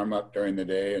they warm up during the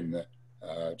day, and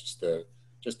just a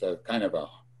kind of a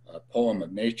poem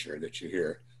of nature that you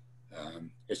hear.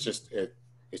 It's just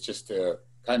a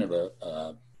kind of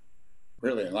a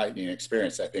really enlightening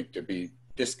experience, I think, to be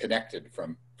disconnected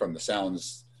from the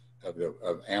sounds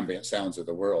of ambient sounds of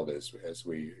the world as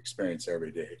we experience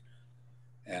every day.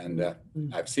 And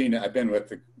I've been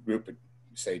with a group of,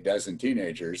 say, dozen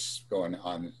teenagers going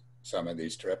on some of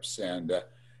these trips, and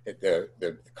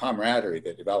the camaraderie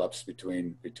that develops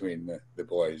between the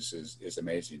boys is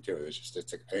amazing too. I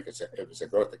think it was a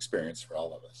growth experience for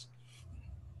all of us.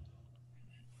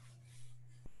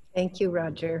 Thank you,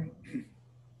 Roger.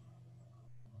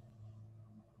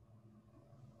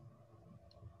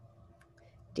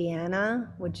 Deanna,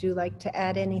 would you like to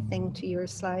add anything to your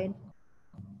slide?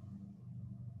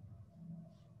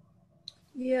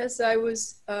 Yes, I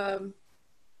was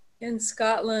in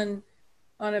Scotland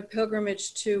on a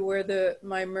pilgrimage to where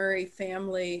my Murray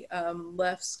family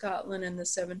left Scotland in the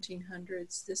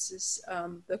 1700s. This is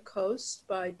the coast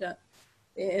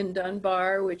in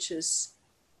Dunbar, which is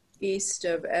east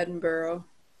of Edinburgh.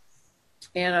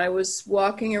 And I was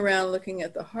walking around looking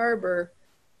at the harbor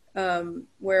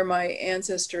where my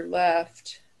ancestor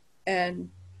left, and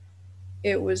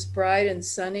it was bright and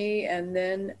sunny, and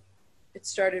then it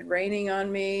started raining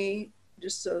on me,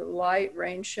 just a light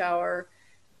rain shower.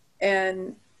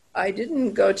 And I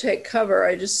didn't go take cover.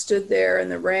 I just stood there in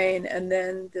the rain, and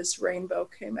then this rainbow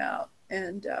came out.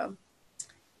 And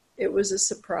it was a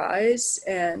surprise,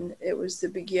 and it was the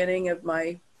beginning of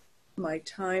my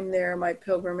time there, my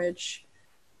pilgrimage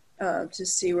to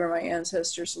see where my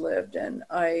ancestors lived. And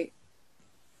I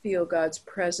feel God's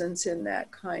presence in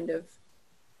that kind of,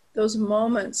 those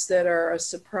moments that are a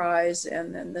surprise,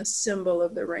 and then the symbol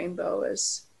of the rainbow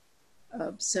is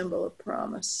a symbol of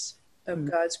promise of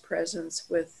God's presence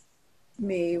with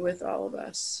me, with all of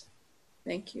us.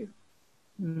 Thank you.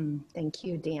 Thank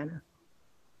you, Deanna.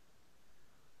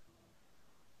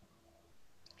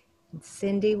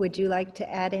 Cindy, would you like to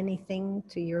add anything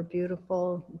to your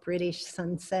beautiful British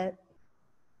sunset?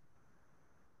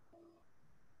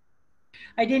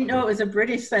 I didn't know it was a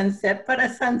British sunset, but a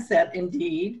sunset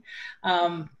indeed.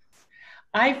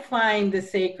 I find the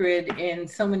sacred in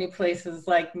so many places,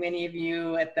 like many of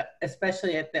you,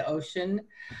 especially at the ocean.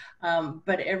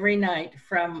 But every night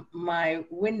from my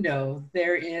window,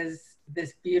 there is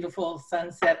this beautiful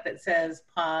sunset that says,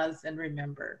 pause and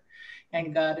remember.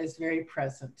 And God is very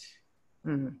present.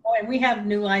 Oh, and we have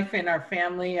new life in our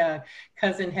family. A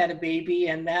cousin had a baby,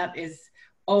 and that is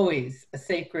always a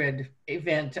sacred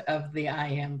event of the I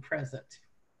am present.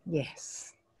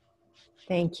 Yes.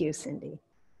 Thank you, Cindy.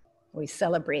 We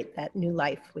celebrate that new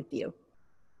life with you.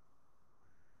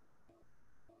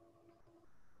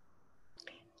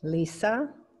 Lisa,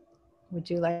 would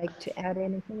you like to add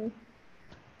anything?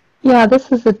 Yeah,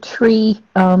 this is a tree.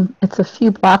 It's a few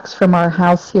blocks from our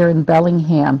house here in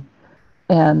Bellingham,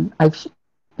 and I've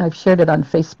shared it on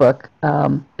Facebook.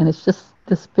 And it's just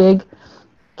this big.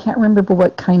 Can't remember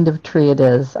what kind of tree it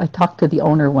is. I talked to the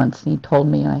owner once, and he told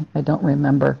me. I don't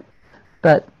remember,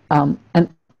 but and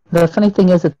the funny thing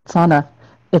is, it's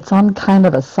on kind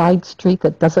of a side street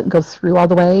that doesn't go through all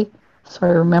the way. So I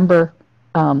remember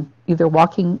either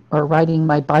walking or riding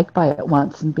my bike by it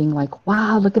once and being like,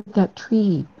 wow, look at that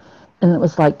tree. And it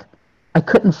was like, I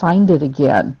couldn't find it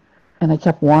again. And I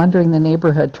kept wandering the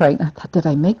neighborhood I thought, did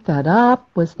I make that up?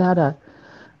 Was that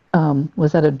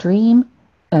a dream?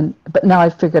 But now I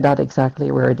figured out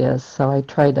exactly where it is. So I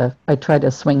try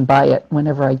to swing by it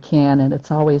whenever I can. And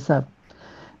it's always a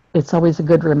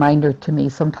good reminder to me.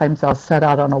 Sometimes I'll set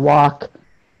out on a walk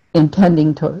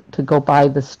intending to go by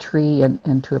this tree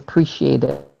and to appreciate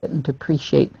it and to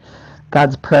appreciate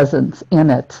God's presence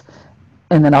in it.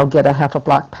 And then I'll get a half a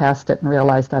block past it and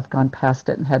realize I've gone past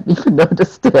it and hadn't even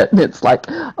noticed it. And it's like,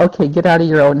 okay, get out of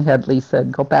your own head, Lisa,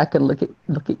 and go back and look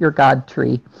at your God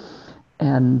tree,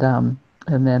 and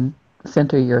then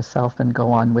center yourself and go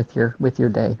on with your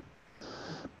day.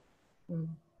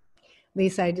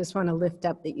 Lisa, I just want to lift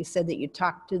up that you said that you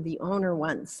talked to the owner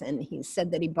once, and he said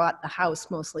that he bought the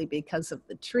house mostly because of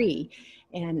the tree.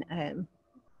 And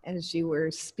as you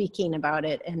were speaking about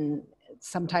it, and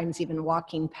sometimes even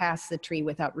walking past the tree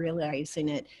without realizing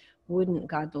it, wouldn't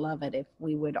God love it if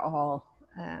we would all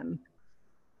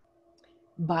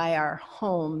buy our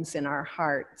homes and our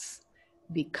hearts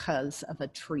because of a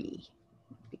tree,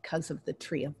 because of the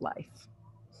tree of life.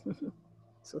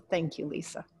 So thank you,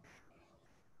 Lisa.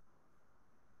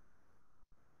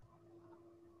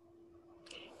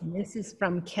 And this is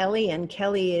from Kelly, and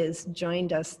Kelly has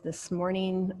joined us this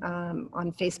morning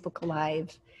on Facebook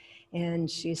Live. and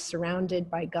she's surrounded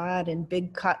by God in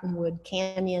Big Cottonwood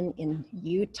Canyon in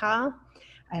Utah.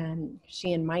 And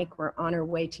she and Mike were on her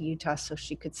way to Utah so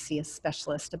she could see a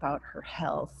specialist about her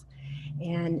health.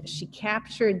 And she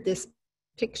captured this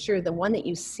picture, the one that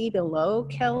you see below,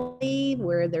 Kelly,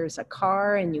 where there's a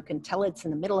car and you can tell it's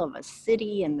in the middle of a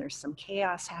city and there's some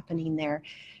chaos happening there.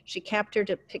 She captured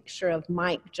a picture of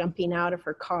Mike jumping out of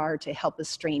her car to help a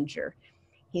stranger.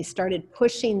 He started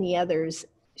pushing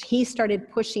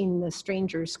the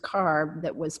stranger's car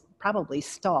that was probably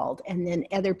stalled, and then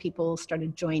other people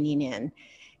started joining in.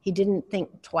 He didn't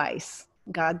think twice.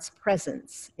 God's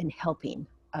presence in helping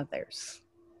others.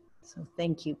 So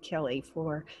thank you, Kelly,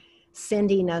 for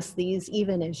sending us these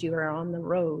even as you are on the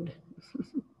road.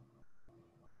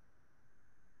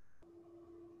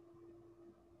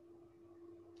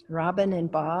 Robin and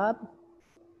Bob,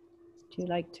 would you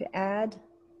like to add?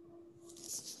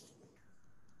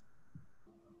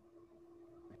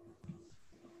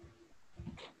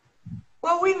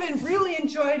 Well, we've really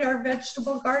enjoyed our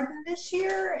vegetable garden this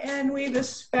year, and we've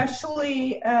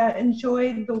especially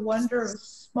enjoyed the wonder of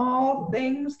small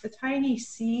things, the tiny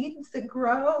seeds that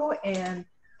grow and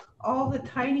all the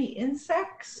tiny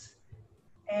insects.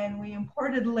 And we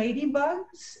imported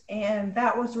ladybugs, and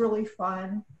that was really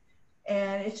fun.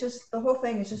 And it's just, the whole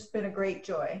thing has just been a great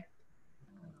joy.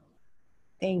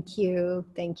 Thank you,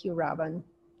 Robin.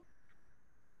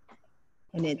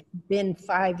 And it's been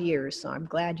 5 years, so I'm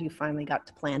glad you finally got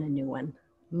to plan a new one.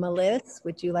 Melissa,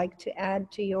 would you like to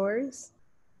add to yours?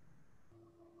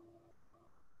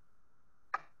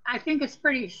 I think it's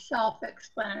pretty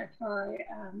self-explanatory.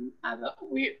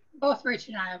 Both Rich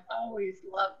and I have always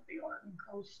loved the Oregon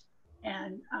coast,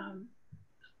 and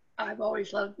I've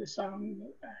always loved the song,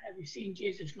 Have You Seen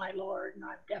Jesus, My Lord? And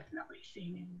I've definitely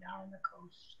seen him down the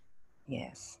coast.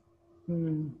 Yes.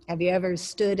 Have you ever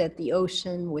stood at the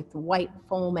ocean with white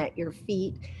foam at your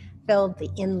feet, felt the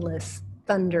endless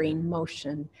thundering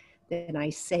motion? Then I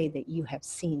say that you have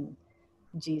seen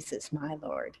Jesus, my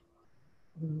Lord.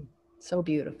 So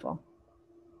beautiful.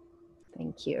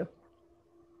 Thank you.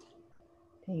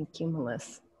 Thank you,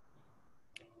 Melissa.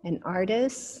 And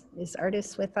Artis, is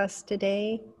Artis with us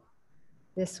today?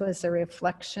 This was a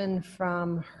reflection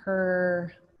from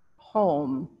her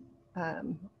home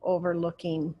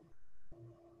overlooking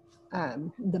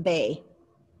the bay.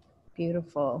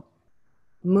 Beautiful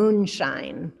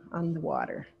moonshine on the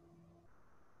water.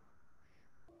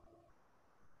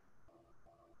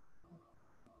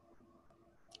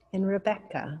 And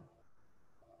Rebecca.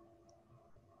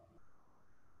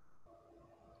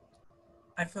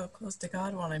 I feel close to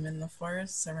God when I'm in the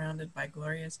forest, surrounded by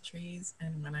glorious trees,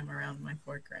 and when I'm around my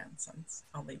 4 grandsons.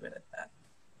 I'll leave it at that.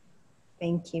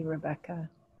 Thank you, Rebecca.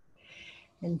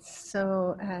 And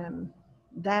so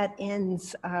that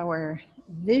ends our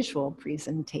visual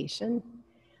presentation.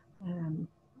 And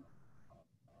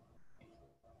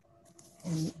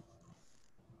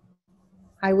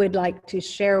I would like to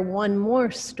share one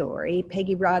more story.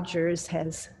 Peggy Rogers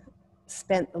has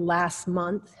spent the last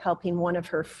month helping one of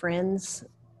her friends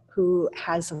who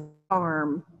has a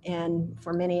farm. And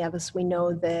for many of us, we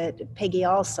know that Peggy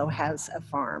also has a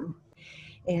farm.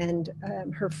 And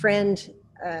her friend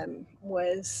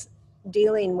was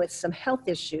dealing with some health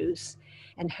issues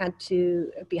and had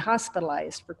to be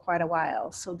hospitalized for quite a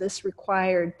while. So this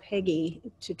required Peggy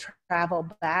to travel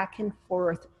back and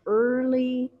forth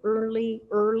early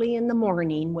in the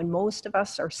morning when most of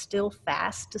us are still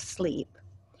fast asleep.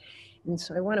 And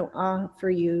so I want to offer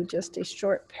you just a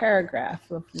short paragraph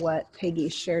of what Peggy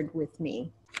shared with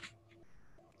me.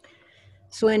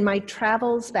 So in my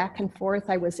travels back and forth,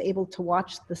 I was able to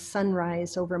watch the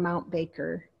sunrise over Mount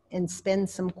Baker and spend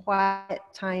some quiet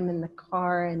time in the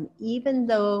car. And even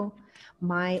though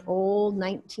my old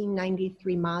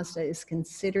 1993 Mazda is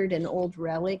considered an old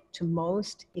relic to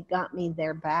most, it got me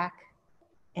there back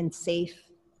and safe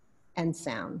and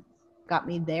sound. Got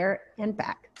me there and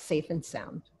back, safe and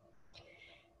sound.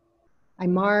 I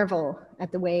marvel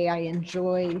at the way I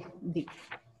enjoy the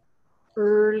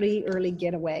early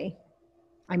getaway.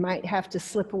 I might have to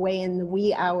slip away in the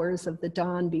wee hours of the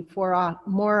dawn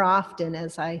more often,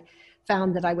 as I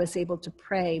found that I was able to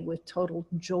pray with total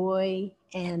joy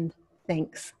and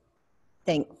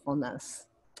thankfulness.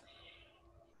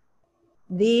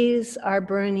 These are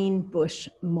burning bush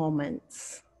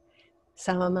moments.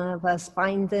 Some of us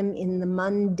find them in the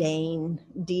mundane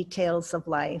details of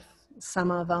life,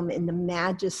 some of them in the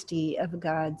majesty of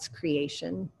God's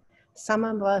creation. Some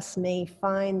of us may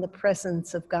find the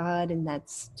presence of God in that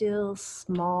still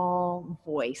small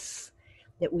voice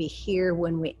that we hear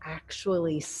when we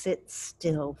actually sit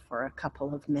still for a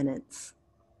couple of minutes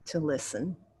to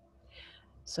listen.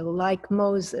 So like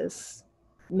Moses,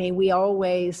 may we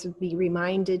always be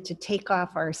reminded to take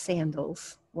off our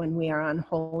sandals when we are on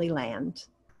holy land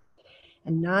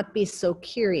and not be so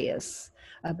curious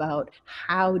about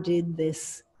how did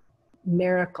this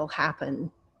miracle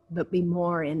happen, but be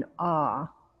more in awe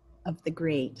of the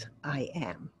great I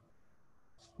am.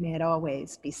 May it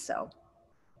always be so.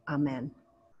 Amen.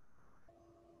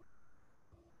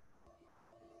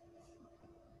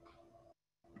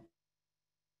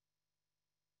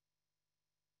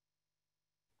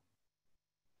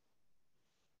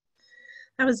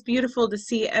 That was beautiful to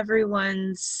see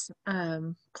everyone's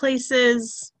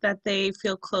places that they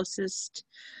feel closest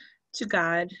to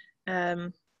God.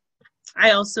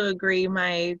 I also agree.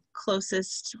 My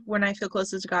closest, when I feel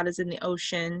closest to God, is in the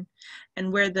ocean,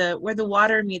 and where the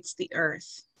water meets the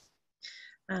earth.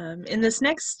 In this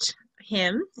next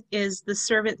hymn is the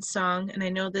Servant Song, and I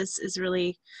know this is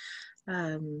really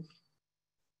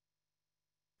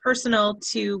personal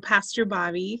to Pastor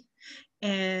Bobby.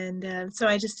 And so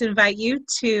I just invite you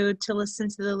to listen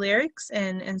to the lyrics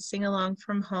and sing along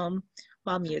from home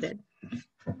while muted.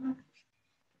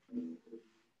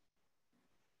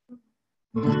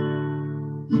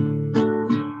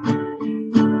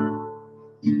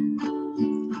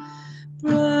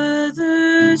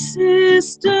 Brother,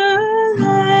 sister,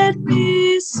 let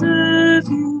me serve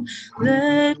you.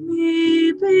 Let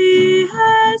me be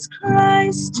as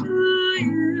Christ to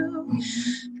you.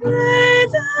 Pray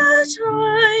that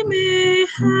I may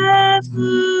have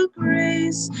the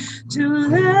grace to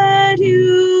let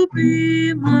you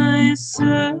be my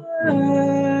servant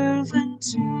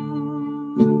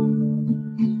too.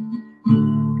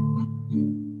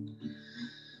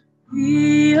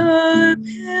 We are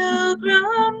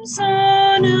pilgrims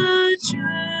on a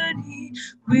journey.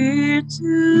 We're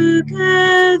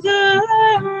together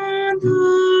on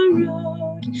the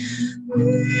road.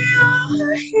 We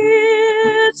are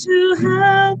here to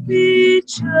help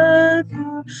each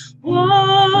other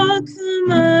walk the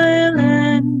mile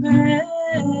and bear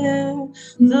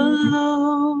the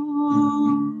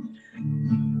load.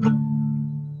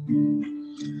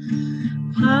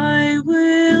 I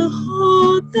will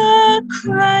hold the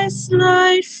Christ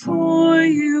light for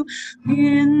you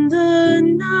in the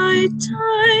night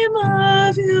time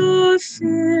of your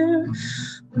fear.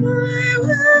 I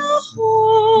will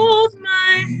hold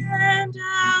my hand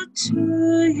out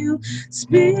to you,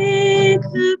 speak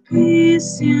the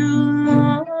peace you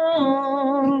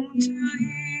long to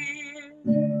hear.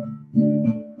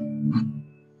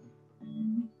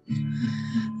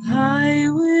 I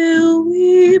will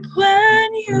weep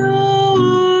when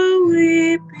you're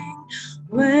weeping.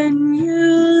 When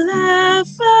you laugh,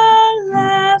 I'll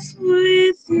laugh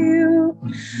with you.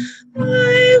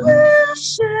 I will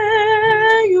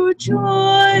share your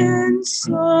joy and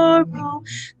sorrow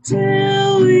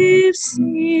till we've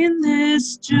seen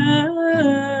this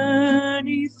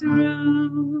journey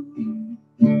through.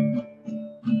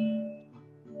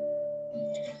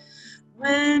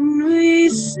 When we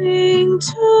sing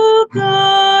to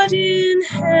God in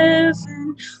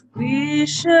heaven, we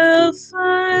shall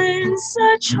find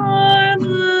such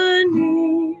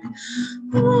harmony.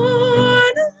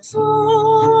 Born of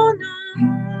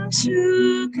honor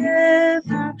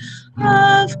together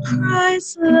of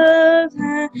Christ's love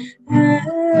and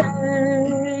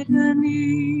agony.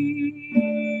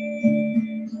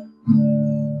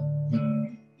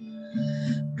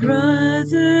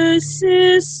 Brother,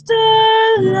 sister,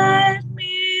 let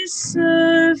me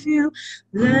serve you.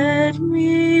 Let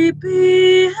me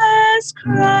be as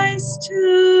Christ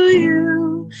to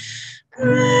you.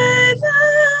 Pray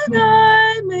that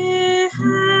I may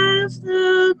have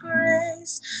the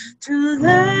grace to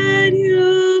let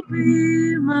you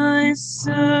be my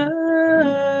servant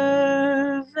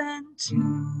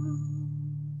too.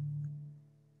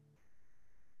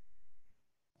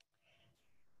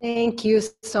 Thank you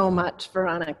so much,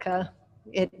 Veronica.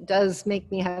 It does make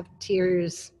me have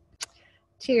tears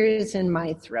in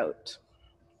my throat.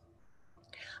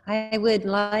 I would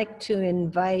like to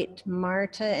invite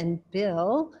Marta and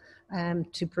Bill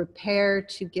to prepare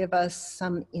to give us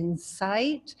some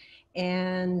insight.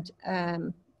 And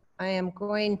I am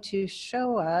going to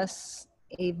show us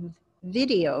a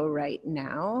video right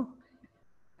now.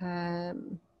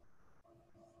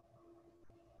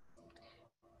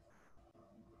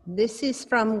 This is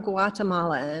from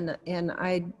Guatemala, and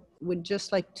I would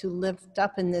just like to lift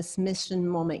up in this mission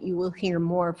moment. You will hear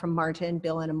more from Marta and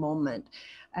Bill in a moment.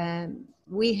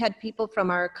 We had people from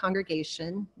our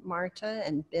congregation, Marta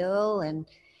and Bill and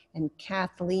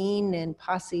Kathleen and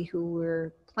Posse, who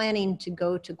were planning to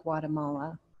go to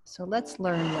Guatemala. So let's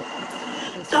learn what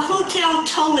The Hotel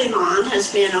Tolimon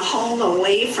has been a home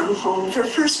away from home for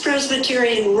First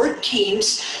Presbyterian work teams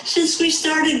since we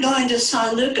started going to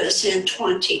San Lucas in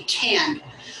 2010.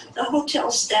 The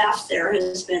hotel staff there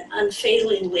has been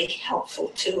unfailingly helpful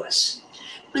to us.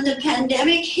 When the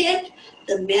pandemic hit,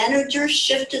 the manager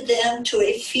shifted them to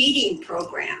a feeding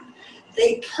program.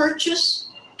 They purchase,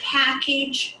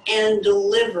 package, and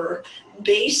deliver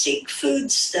basic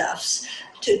foodstuffs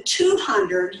to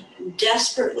 200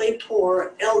 desperately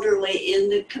poor elderly in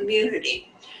the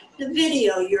community. The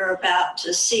video you're about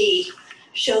to see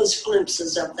shows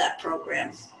glimpses of that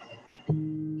program.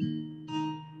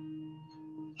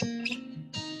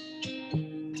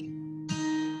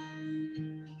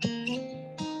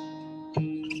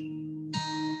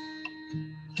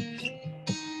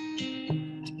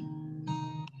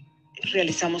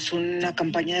 Realizamos una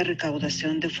campaña de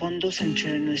recaudación de fondos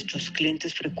entre nuestros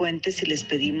clientes frecuentes y les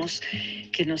pedimos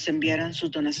que nos enviaran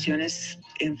sus donaciones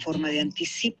en forma de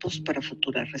anticipos para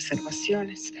futuras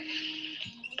reservaciones,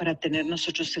 para tener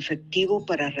nosotros efectivo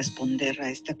para responder a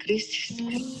esta crisis.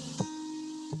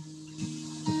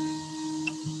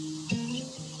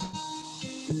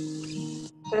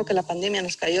 Creo que la pandemia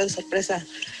nos cayó de sorpresa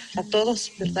a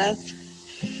todos, ¿verdad?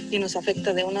 Y nos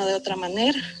afecta de una o de otra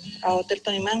manera. A Hotel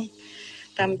Tolimán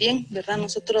también, ¿verdad?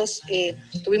 Nosotros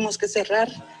tuvimos que cerrar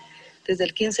desde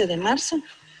el 15 de marzo.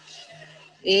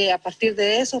 A partir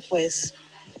de eso, pues,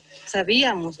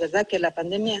 sabíamos, ¿verdad?, que la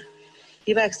pandemia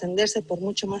iba a extenderse por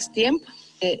mucho más tiempo.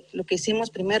 Lo que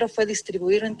hicimos primero fue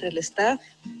distribuir entre el staff,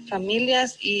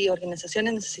 familias y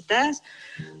organizaciones necesitadas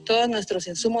todos nuestros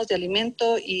insumos de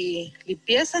alimento y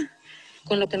limpieza,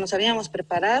 con lo que nos habíamos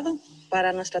preparado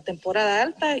para nuestra temporada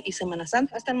alta y Semana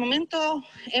Santa. Hasta el momento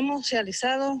hemos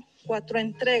realizado 4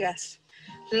 entregas.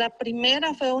 La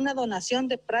primera fue una donación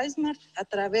de PriceMart a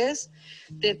través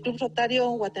del Club Rotario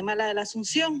Guatemala de la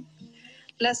Asunción.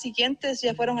 Las siguientes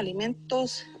ya fueron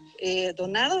alimentos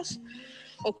donados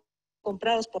o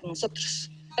comprados por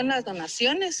nosotros. Son las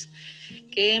donaciones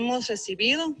que hemos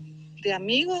recibido de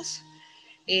amigos,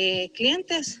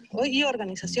 clientes y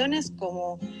organizaciones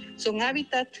como Son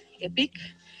Habitat, EPIC,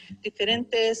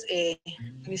 diferentes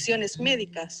misiones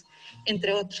médicas,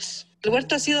 entre otros. El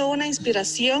huerto ha sido una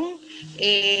inspiración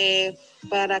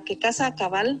para que Casa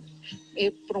Cabal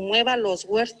promueva los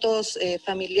huertos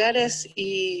familiares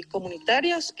y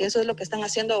comunitarios, que eso es lo que están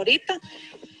haciendo ahorita,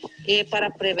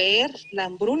 para prever la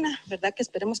hambruna, ¿verdad? Que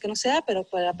esperemos que no sea, pero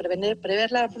para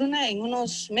prever la hambruna en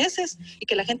unos meses y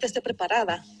que la gente esté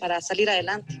preparada para salir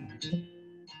adelante.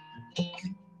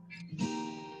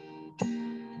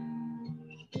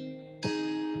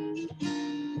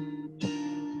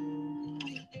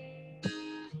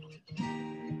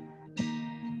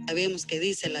 Sabemos que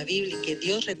dice la Biblia que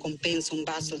Dios recompensa un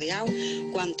vaso de agua,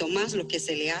 cuanto más lo que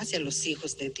se le hace a los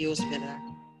hijos de Dios, ¿verdad?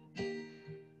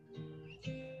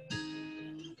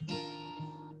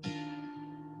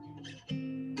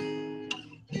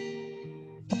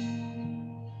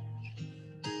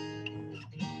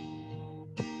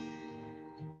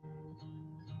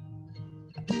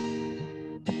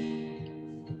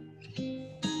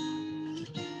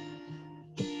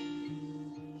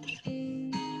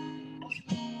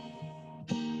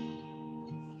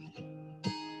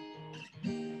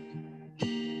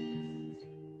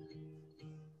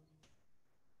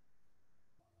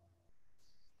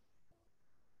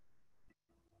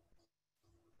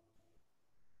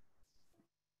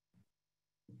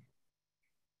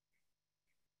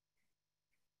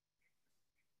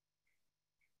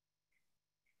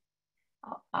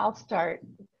 I'll start.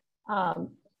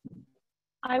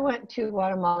 I went to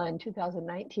Guatemala in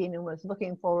 2019 and was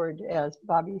looking forward, as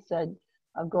Bobby said,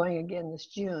 of going again this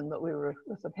June, but we were,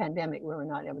 with the pandemic, we were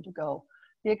not able to go.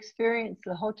 The experience,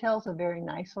 the hotel's a very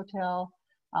nice hotel,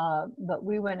 but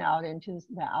we went out into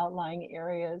the outlying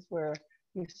areas where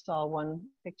you saw one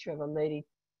picture of a lady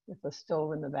with a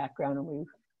stove in the background, and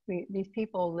these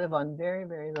people live on very,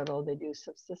 very little. They do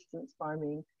subsistence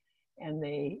farming, and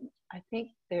I think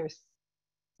there's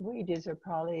wages are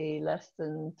probably less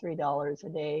than $3 a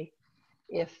day,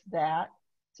 if that.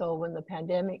 So when the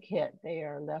pandemic hit, they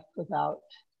are left without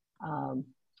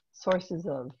sources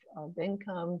of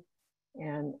income,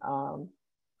 and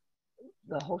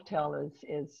the hotel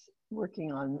is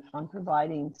working on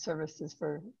providing services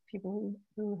for people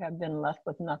who have been left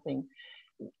with nothing.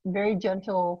 Very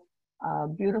gentle,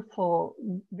 beautiful,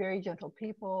 very gentle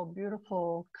people,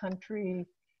 beautiful country,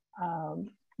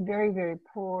 very, very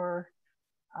poor.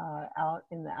 Out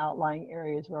in the outlying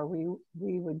areas where we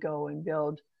would go and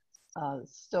build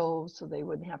stoves so they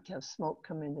wouldn't have to have smoke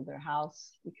come into their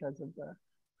house because of the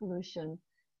pollution.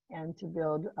 and to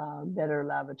build better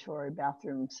lavatory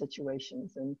bathroom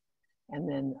situations and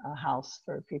then a house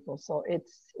for people. So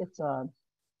it's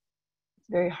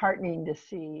very heartening to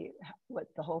see what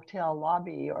the hotel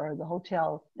lobby or the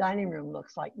hotel dining room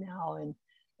looks like now,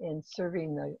 and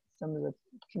serving some of the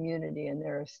community. And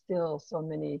there are still so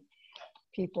many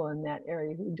people in that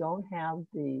area who don't have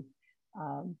the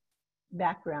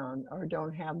background or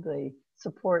don't have the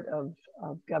support of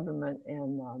government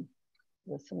and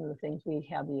some of the things we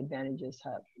have the advantages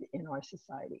of in our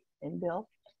society. And Bill?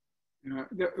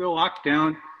 The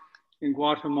lockdown in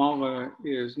Guatemala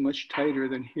is much tighter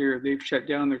than here. They've shut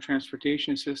down their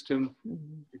transportation system,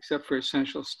 except for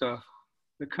essential stuff.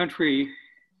 The country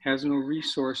has no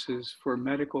resources for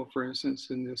medical, for instance,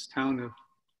 in this town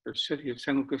or city of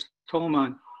San Lucas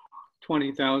Tolman,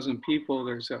 20,000 people.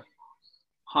 There's a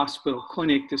hospital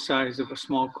clinic the size of a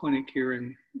small clinic here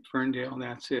in Ferndale, and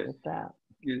that's it.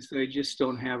 And so they just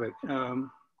don't have it.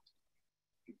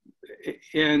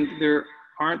 And there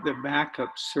aren't the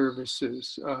backup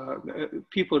services.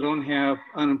 People don't have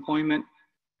unemployment.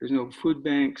 There's no food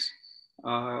banks.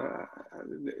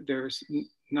 There's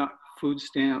not food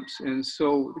stamps. And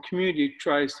so the community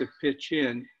tries to pitch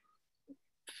in.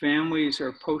 Families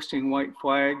are posting white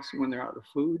flags when they're out of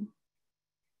food.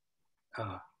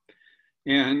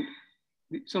 And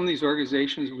some of these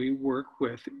organizations we work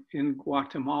with in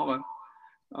Guatemala,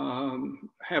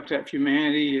 Habitat for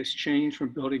Humanity has changed from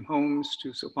building homes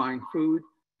to supplying food.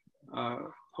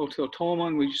 Hotel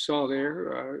Tolman, we saw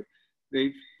there,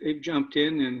 they've jumped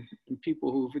in, and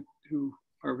people who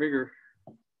are bigger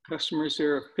customers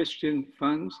there have pitched in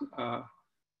funds.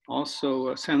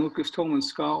 Also, San Lucas Tolman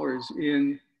Scholars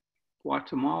in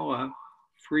Guatemala,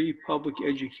 free public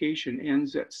education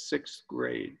ends at 6th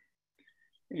grade.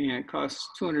 And it costs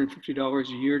 $250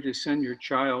 a year to send your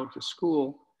child to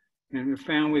school. And a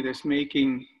family that's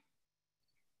making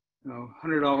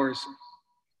 $100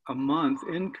 a month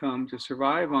income to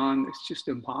survive on, it's just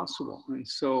impossible. And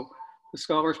so the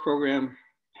Scholars Program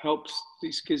helps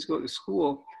these kids go to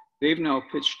school. They've now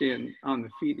pitched in on the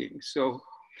feeding. So if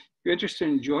you're interested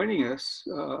in joining us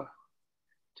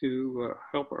to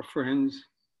help our friends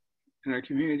in our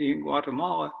community in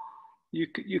Guatemala, you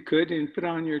could, and put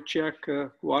on your check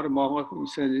Guatemala and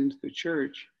send it into the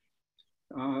church.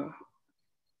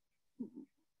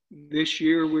 This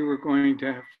year we were going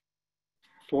to have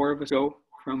 4 of us go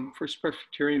from First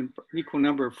Presbyterian, equal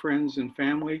number of friends and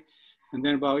family, and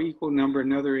then about equal number,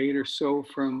 another 8 or so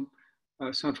from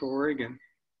Central Oregon.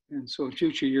 And so in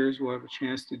future years, we'll have a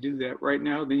chance to do that. Right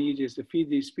now, the need is to feed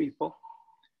these people.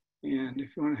 And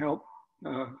if you want to help,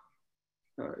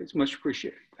 it's much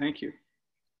appreciated. Thank you.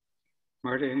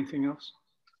 Marta, anything else?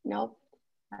 Nope,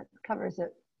 that covers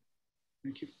it.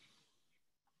 Thank you.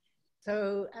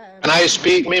 So, can I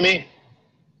speak, Mimi?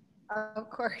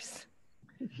 Of course.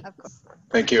 Of course.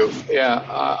 Thank you. Yeah,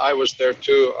 I was there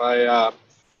too.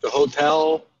 The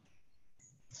hotel,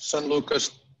 San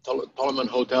Lucas Tolman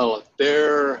Hotel,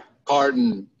 their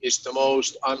garden is the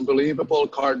most unbelievable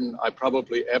garden I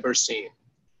probably ever seen.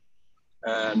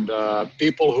 And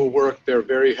people who work there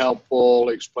very helpful,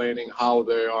 explaining how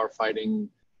they are fighting,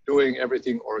 doing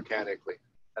everything organically.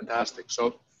 Fantastic.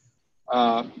 So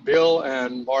Bill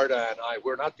and Marta and I,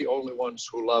 we're not the only ones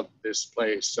who love this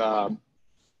place.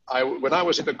 When I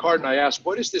was in the garden, I asked,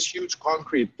 what is this huge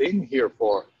concrete thing here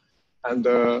for? And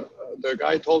the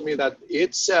guy told me that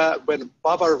it's when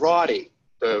Pavarotti,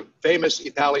 the famous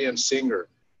Italian singer,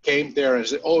 came there and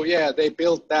said, oh yeah, they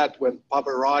built that when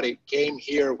Pavarotti came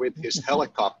here with his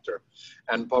helicopter.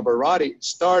 And Pavarotti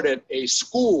started a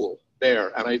school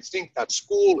there. And I think that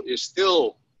school is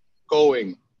still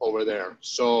going over there.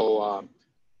 So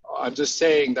I'm just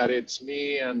saying that it's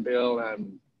me and Bill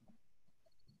and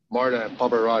Marta and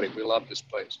Pavarotti. We love this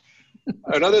place.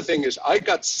 Another thing is I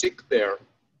got sick there.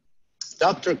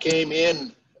 Doctor came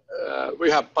in. We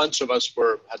have a bunch of us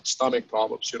had stomach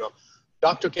problems, you know.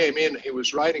 Doctor came in, he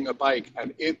was riding a bike,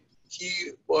 and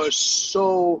he was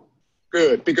so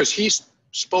good because he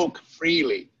spoke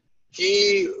freely.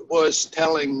 He was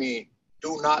telling me,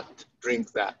 do not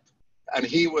drink that. And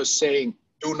he was saying,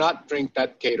 do not drink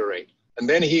that Gatorade. And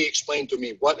then he explained to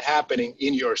me what's happening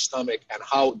in your stomach and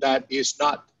how that is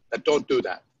not, that don't do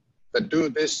that, that do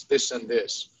this, this, and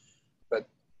this. But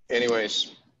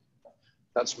anyways,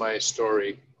 that's my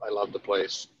story. I love the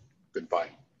place. Goodbye.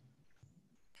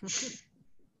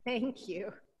 Thank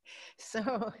you.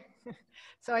 So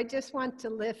I just want to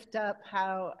lift up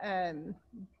how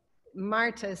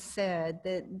Marta said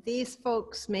that these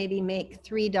folks maybe make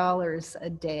 $3 a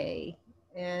day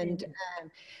And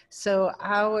so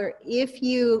if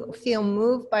you feel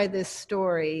moved by this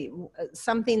story,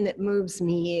 something that moves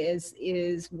me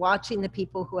is watching the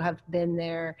people who have been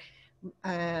there,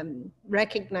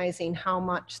 recognizing how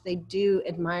much they do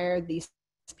admire these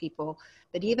people.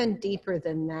 But even deeper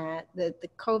than that, the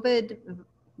COVID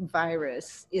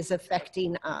virus is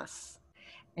affecting us.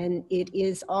 And it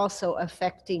is also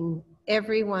affecting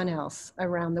everyone else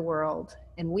around the world.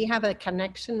 And we have a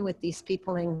connection with these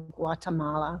people in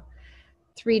Guatemala.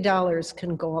 $3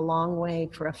 can go a long way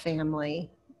for a family.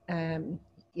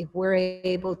 If we're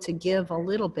able to give a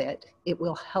little bit, it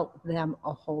will help them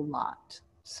a whole lot.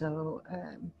 So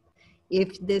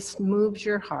if this moves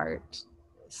your heart,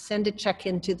 send a check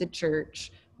into the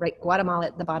church, write Guatemala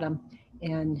at the bottom,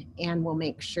 and Anne will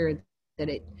make sure that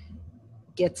it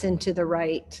gets into the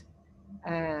right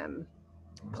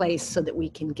place so that we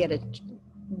can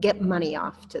get money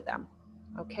off to them.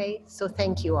 Okay, so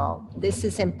thank you all. This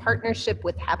is in partnership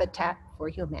with Habitat for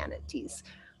Humanities,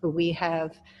 who we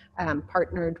have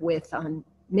partnered with on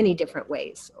many different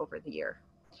ways over the year.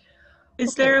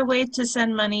 Is there a way to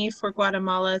send money for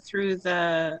Guatemala through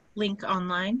the link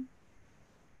online?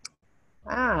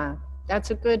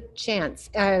 That's a good chance.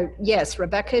 Yes,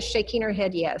 Rebecca is shaking her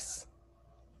head yes.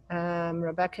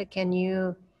 Rebecca, can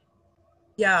you?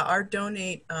 Yeah, our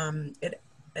donate,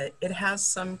 it has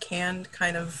some canned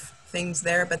kind of things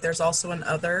there, but there's also an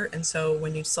other. And so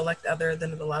when you select other,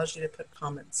 then it allows you to put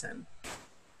comments in.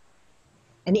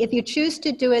 And if you choose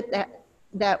to do it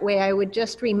that way, I would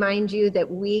just remind you that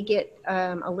we get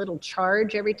a little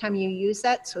charge every time you use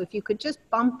that. So if you could just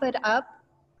bump it up,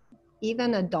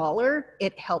 even $1,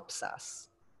 it helps us.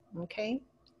 Okay?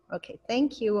 Okay,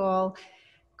 thank you all.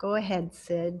 Go ahead,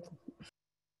 Sid.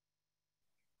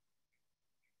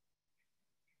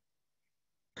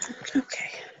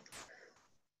 Okay.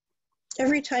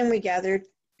 Every time we gather,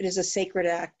 it is a sacred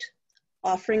act.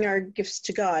 Offering our gifts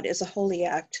to God is a holy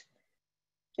act.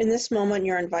 In this moment,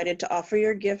 you're invited to offer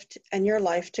your gift and your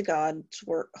life to God's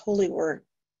holy work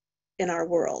in our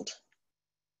world.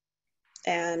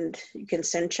 And you can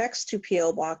send checks to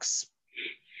P.O. Box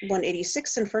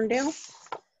 186 in Ferndale,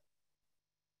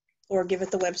 or give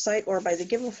at the website or by the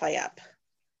Giveify app.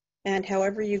 And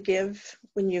however you give,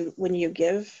 when you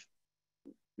give,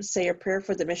 say a prayer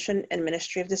for the mission and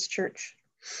ministry of this church.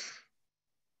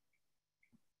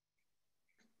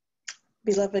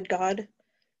 Beloved God,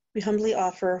 we humbly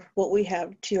offer what we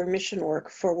have to your mission work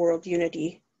for world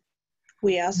unity.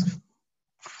 We ask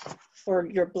for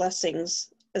your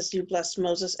blessings as you blessed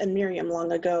Moses and Miriam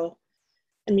long ago.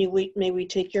 And may we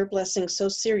take your blessings so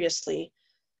seriously,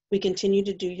 we continue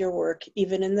to do your work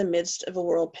even in the midst of a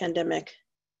world pandemic.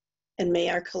 And may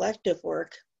our collective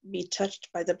work be touched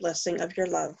by the blessing of your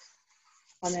love.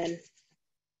 Amen.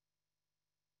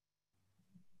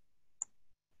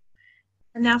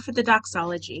 And now for the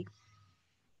doxology.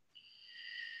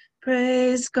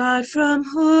 Praise God from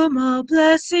whom all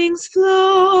blessings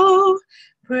flow.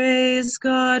 Praise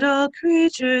God, all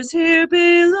creatures here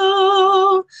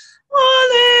below.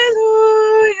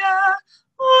 Alleluia,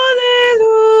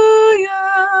 alleluia.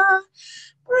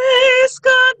 Praise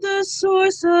God, the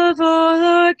source of all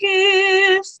our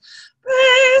gifts.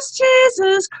 Praise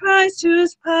Jesus Christ,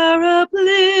 whose power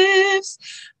uplifts.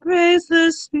 Praise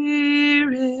the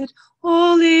Spirit,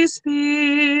 Holy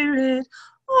Spirit.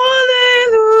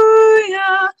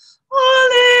 Alleluia,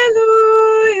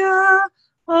 alleluia,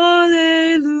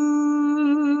 alleluia.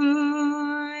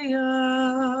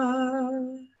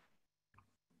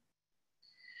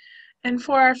 And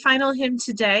for our final hymn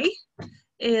today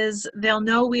is They'll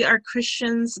Know We Are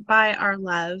Christians by Our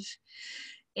Love.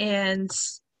 And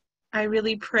I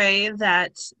really pray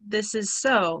that this is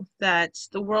so, that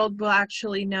the world will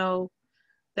actually know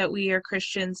that we are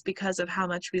Christians because of how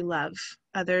much we love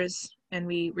others and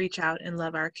we reach out and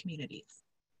love our communities.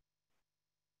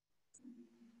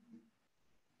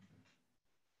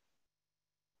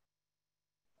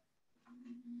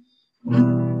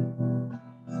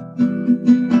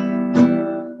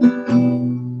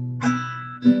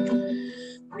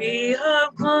 We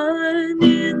are one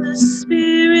in the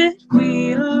Spirit,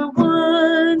 we are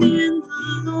one in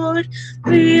the Lord.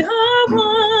 We are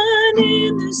one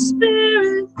in the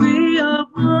Spirit, we are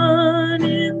one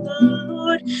in the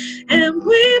Lord. And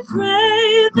we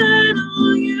pray that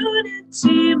all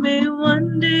unity may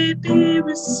one day be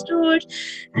restored.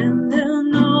 And they'll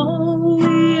know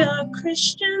we are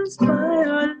Christians by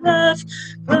our love,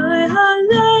 by our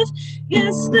love.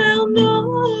 Yes, they'll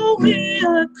know we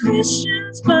are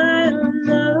Christians by our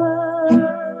love.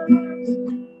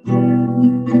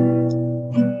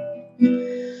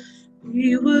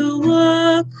 We will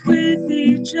walk with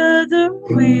each other,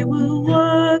 we will walk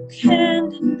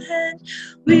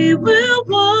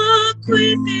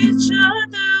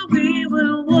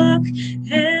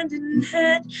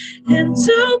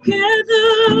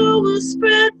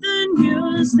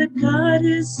that God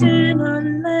is in our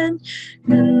land,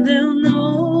 and they'll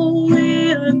know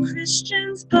we are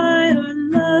Christians by our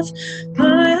love,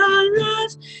 by our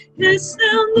love. Yes,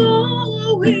 they'll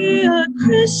know we are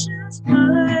Christians by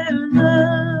our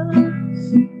love.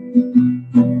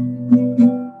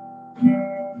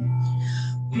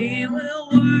 We will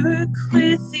work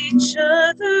with each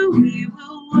other, we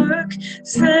will work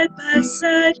side by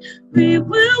side. We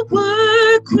will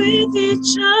work with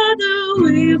each other,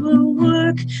 we will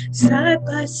work side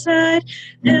by side.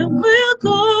 And we'll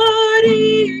guard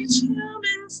each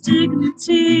human's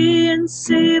dignity and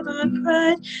save our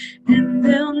pride. And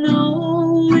they'll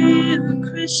know we are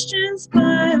Christians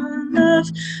by our love,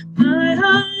 by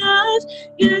our love.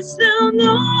 Yes, they'll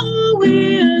know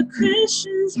we are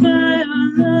Christians by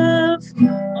our love.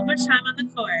 One more time on the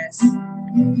chorus.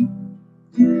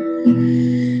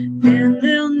 And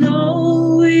they'll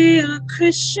know we are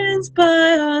Christians by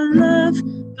our love,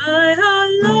 by our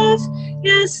love.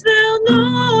 Yes, they'll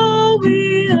know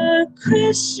we are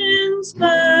Christians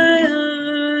by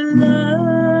our love.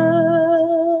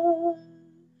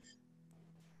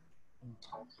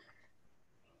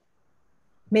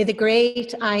 May the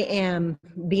great I Am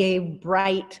be a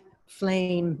bright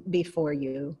flame before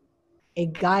you, a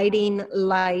guiding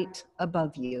light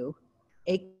above you,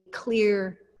 a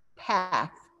clear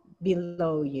path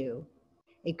below you,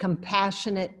 a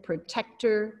compassionate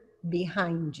protector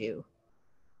behind you,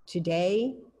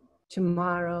 today,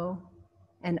 tomorrow,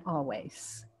 and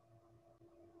always.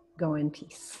 Go in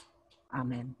peace.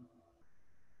 Amen.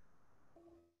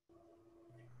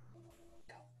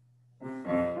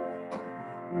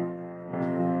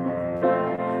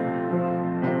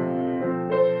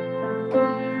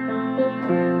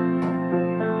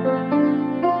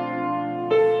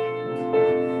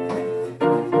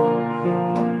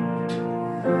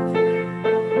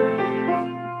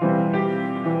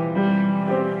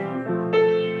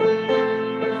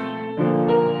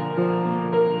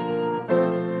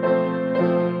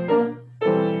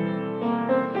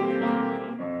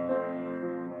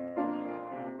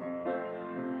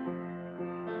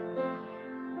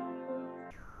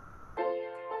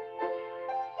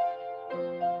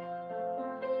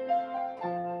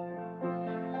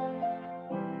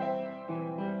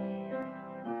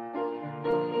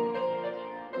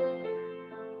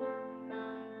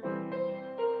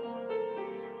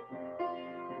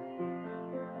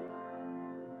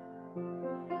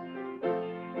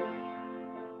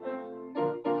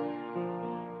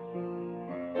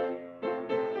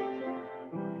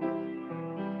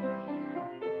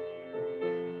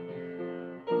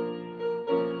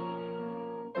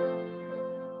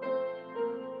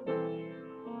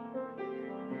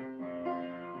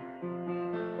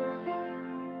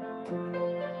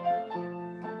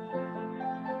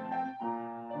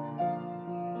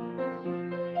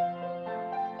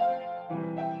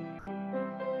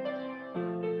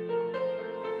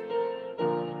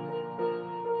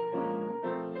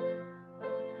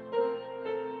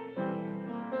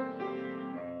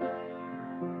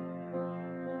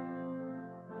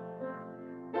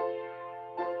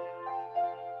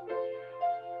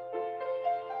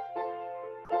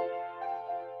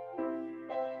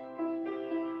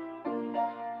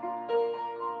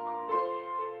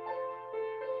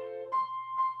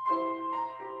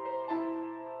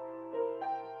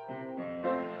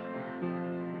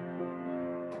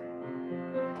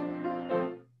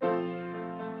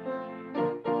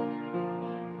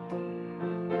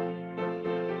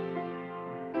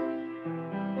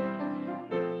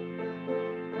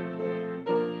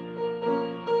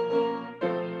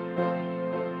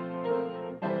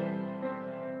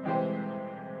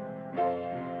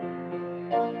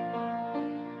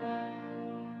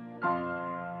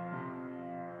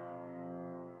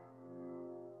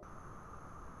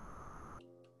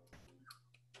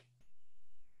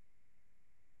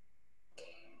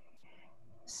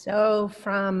 So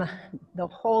from the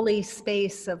holy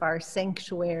space of our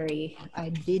sanctuary,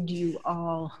 I bid you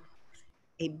all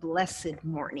a blessed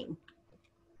morning.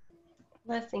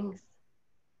 Blessings.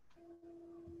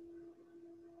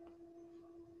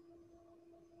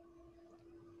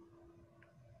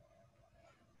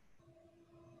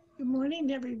 Good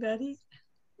morning, everybody.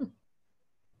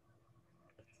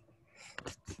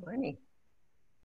 Morning.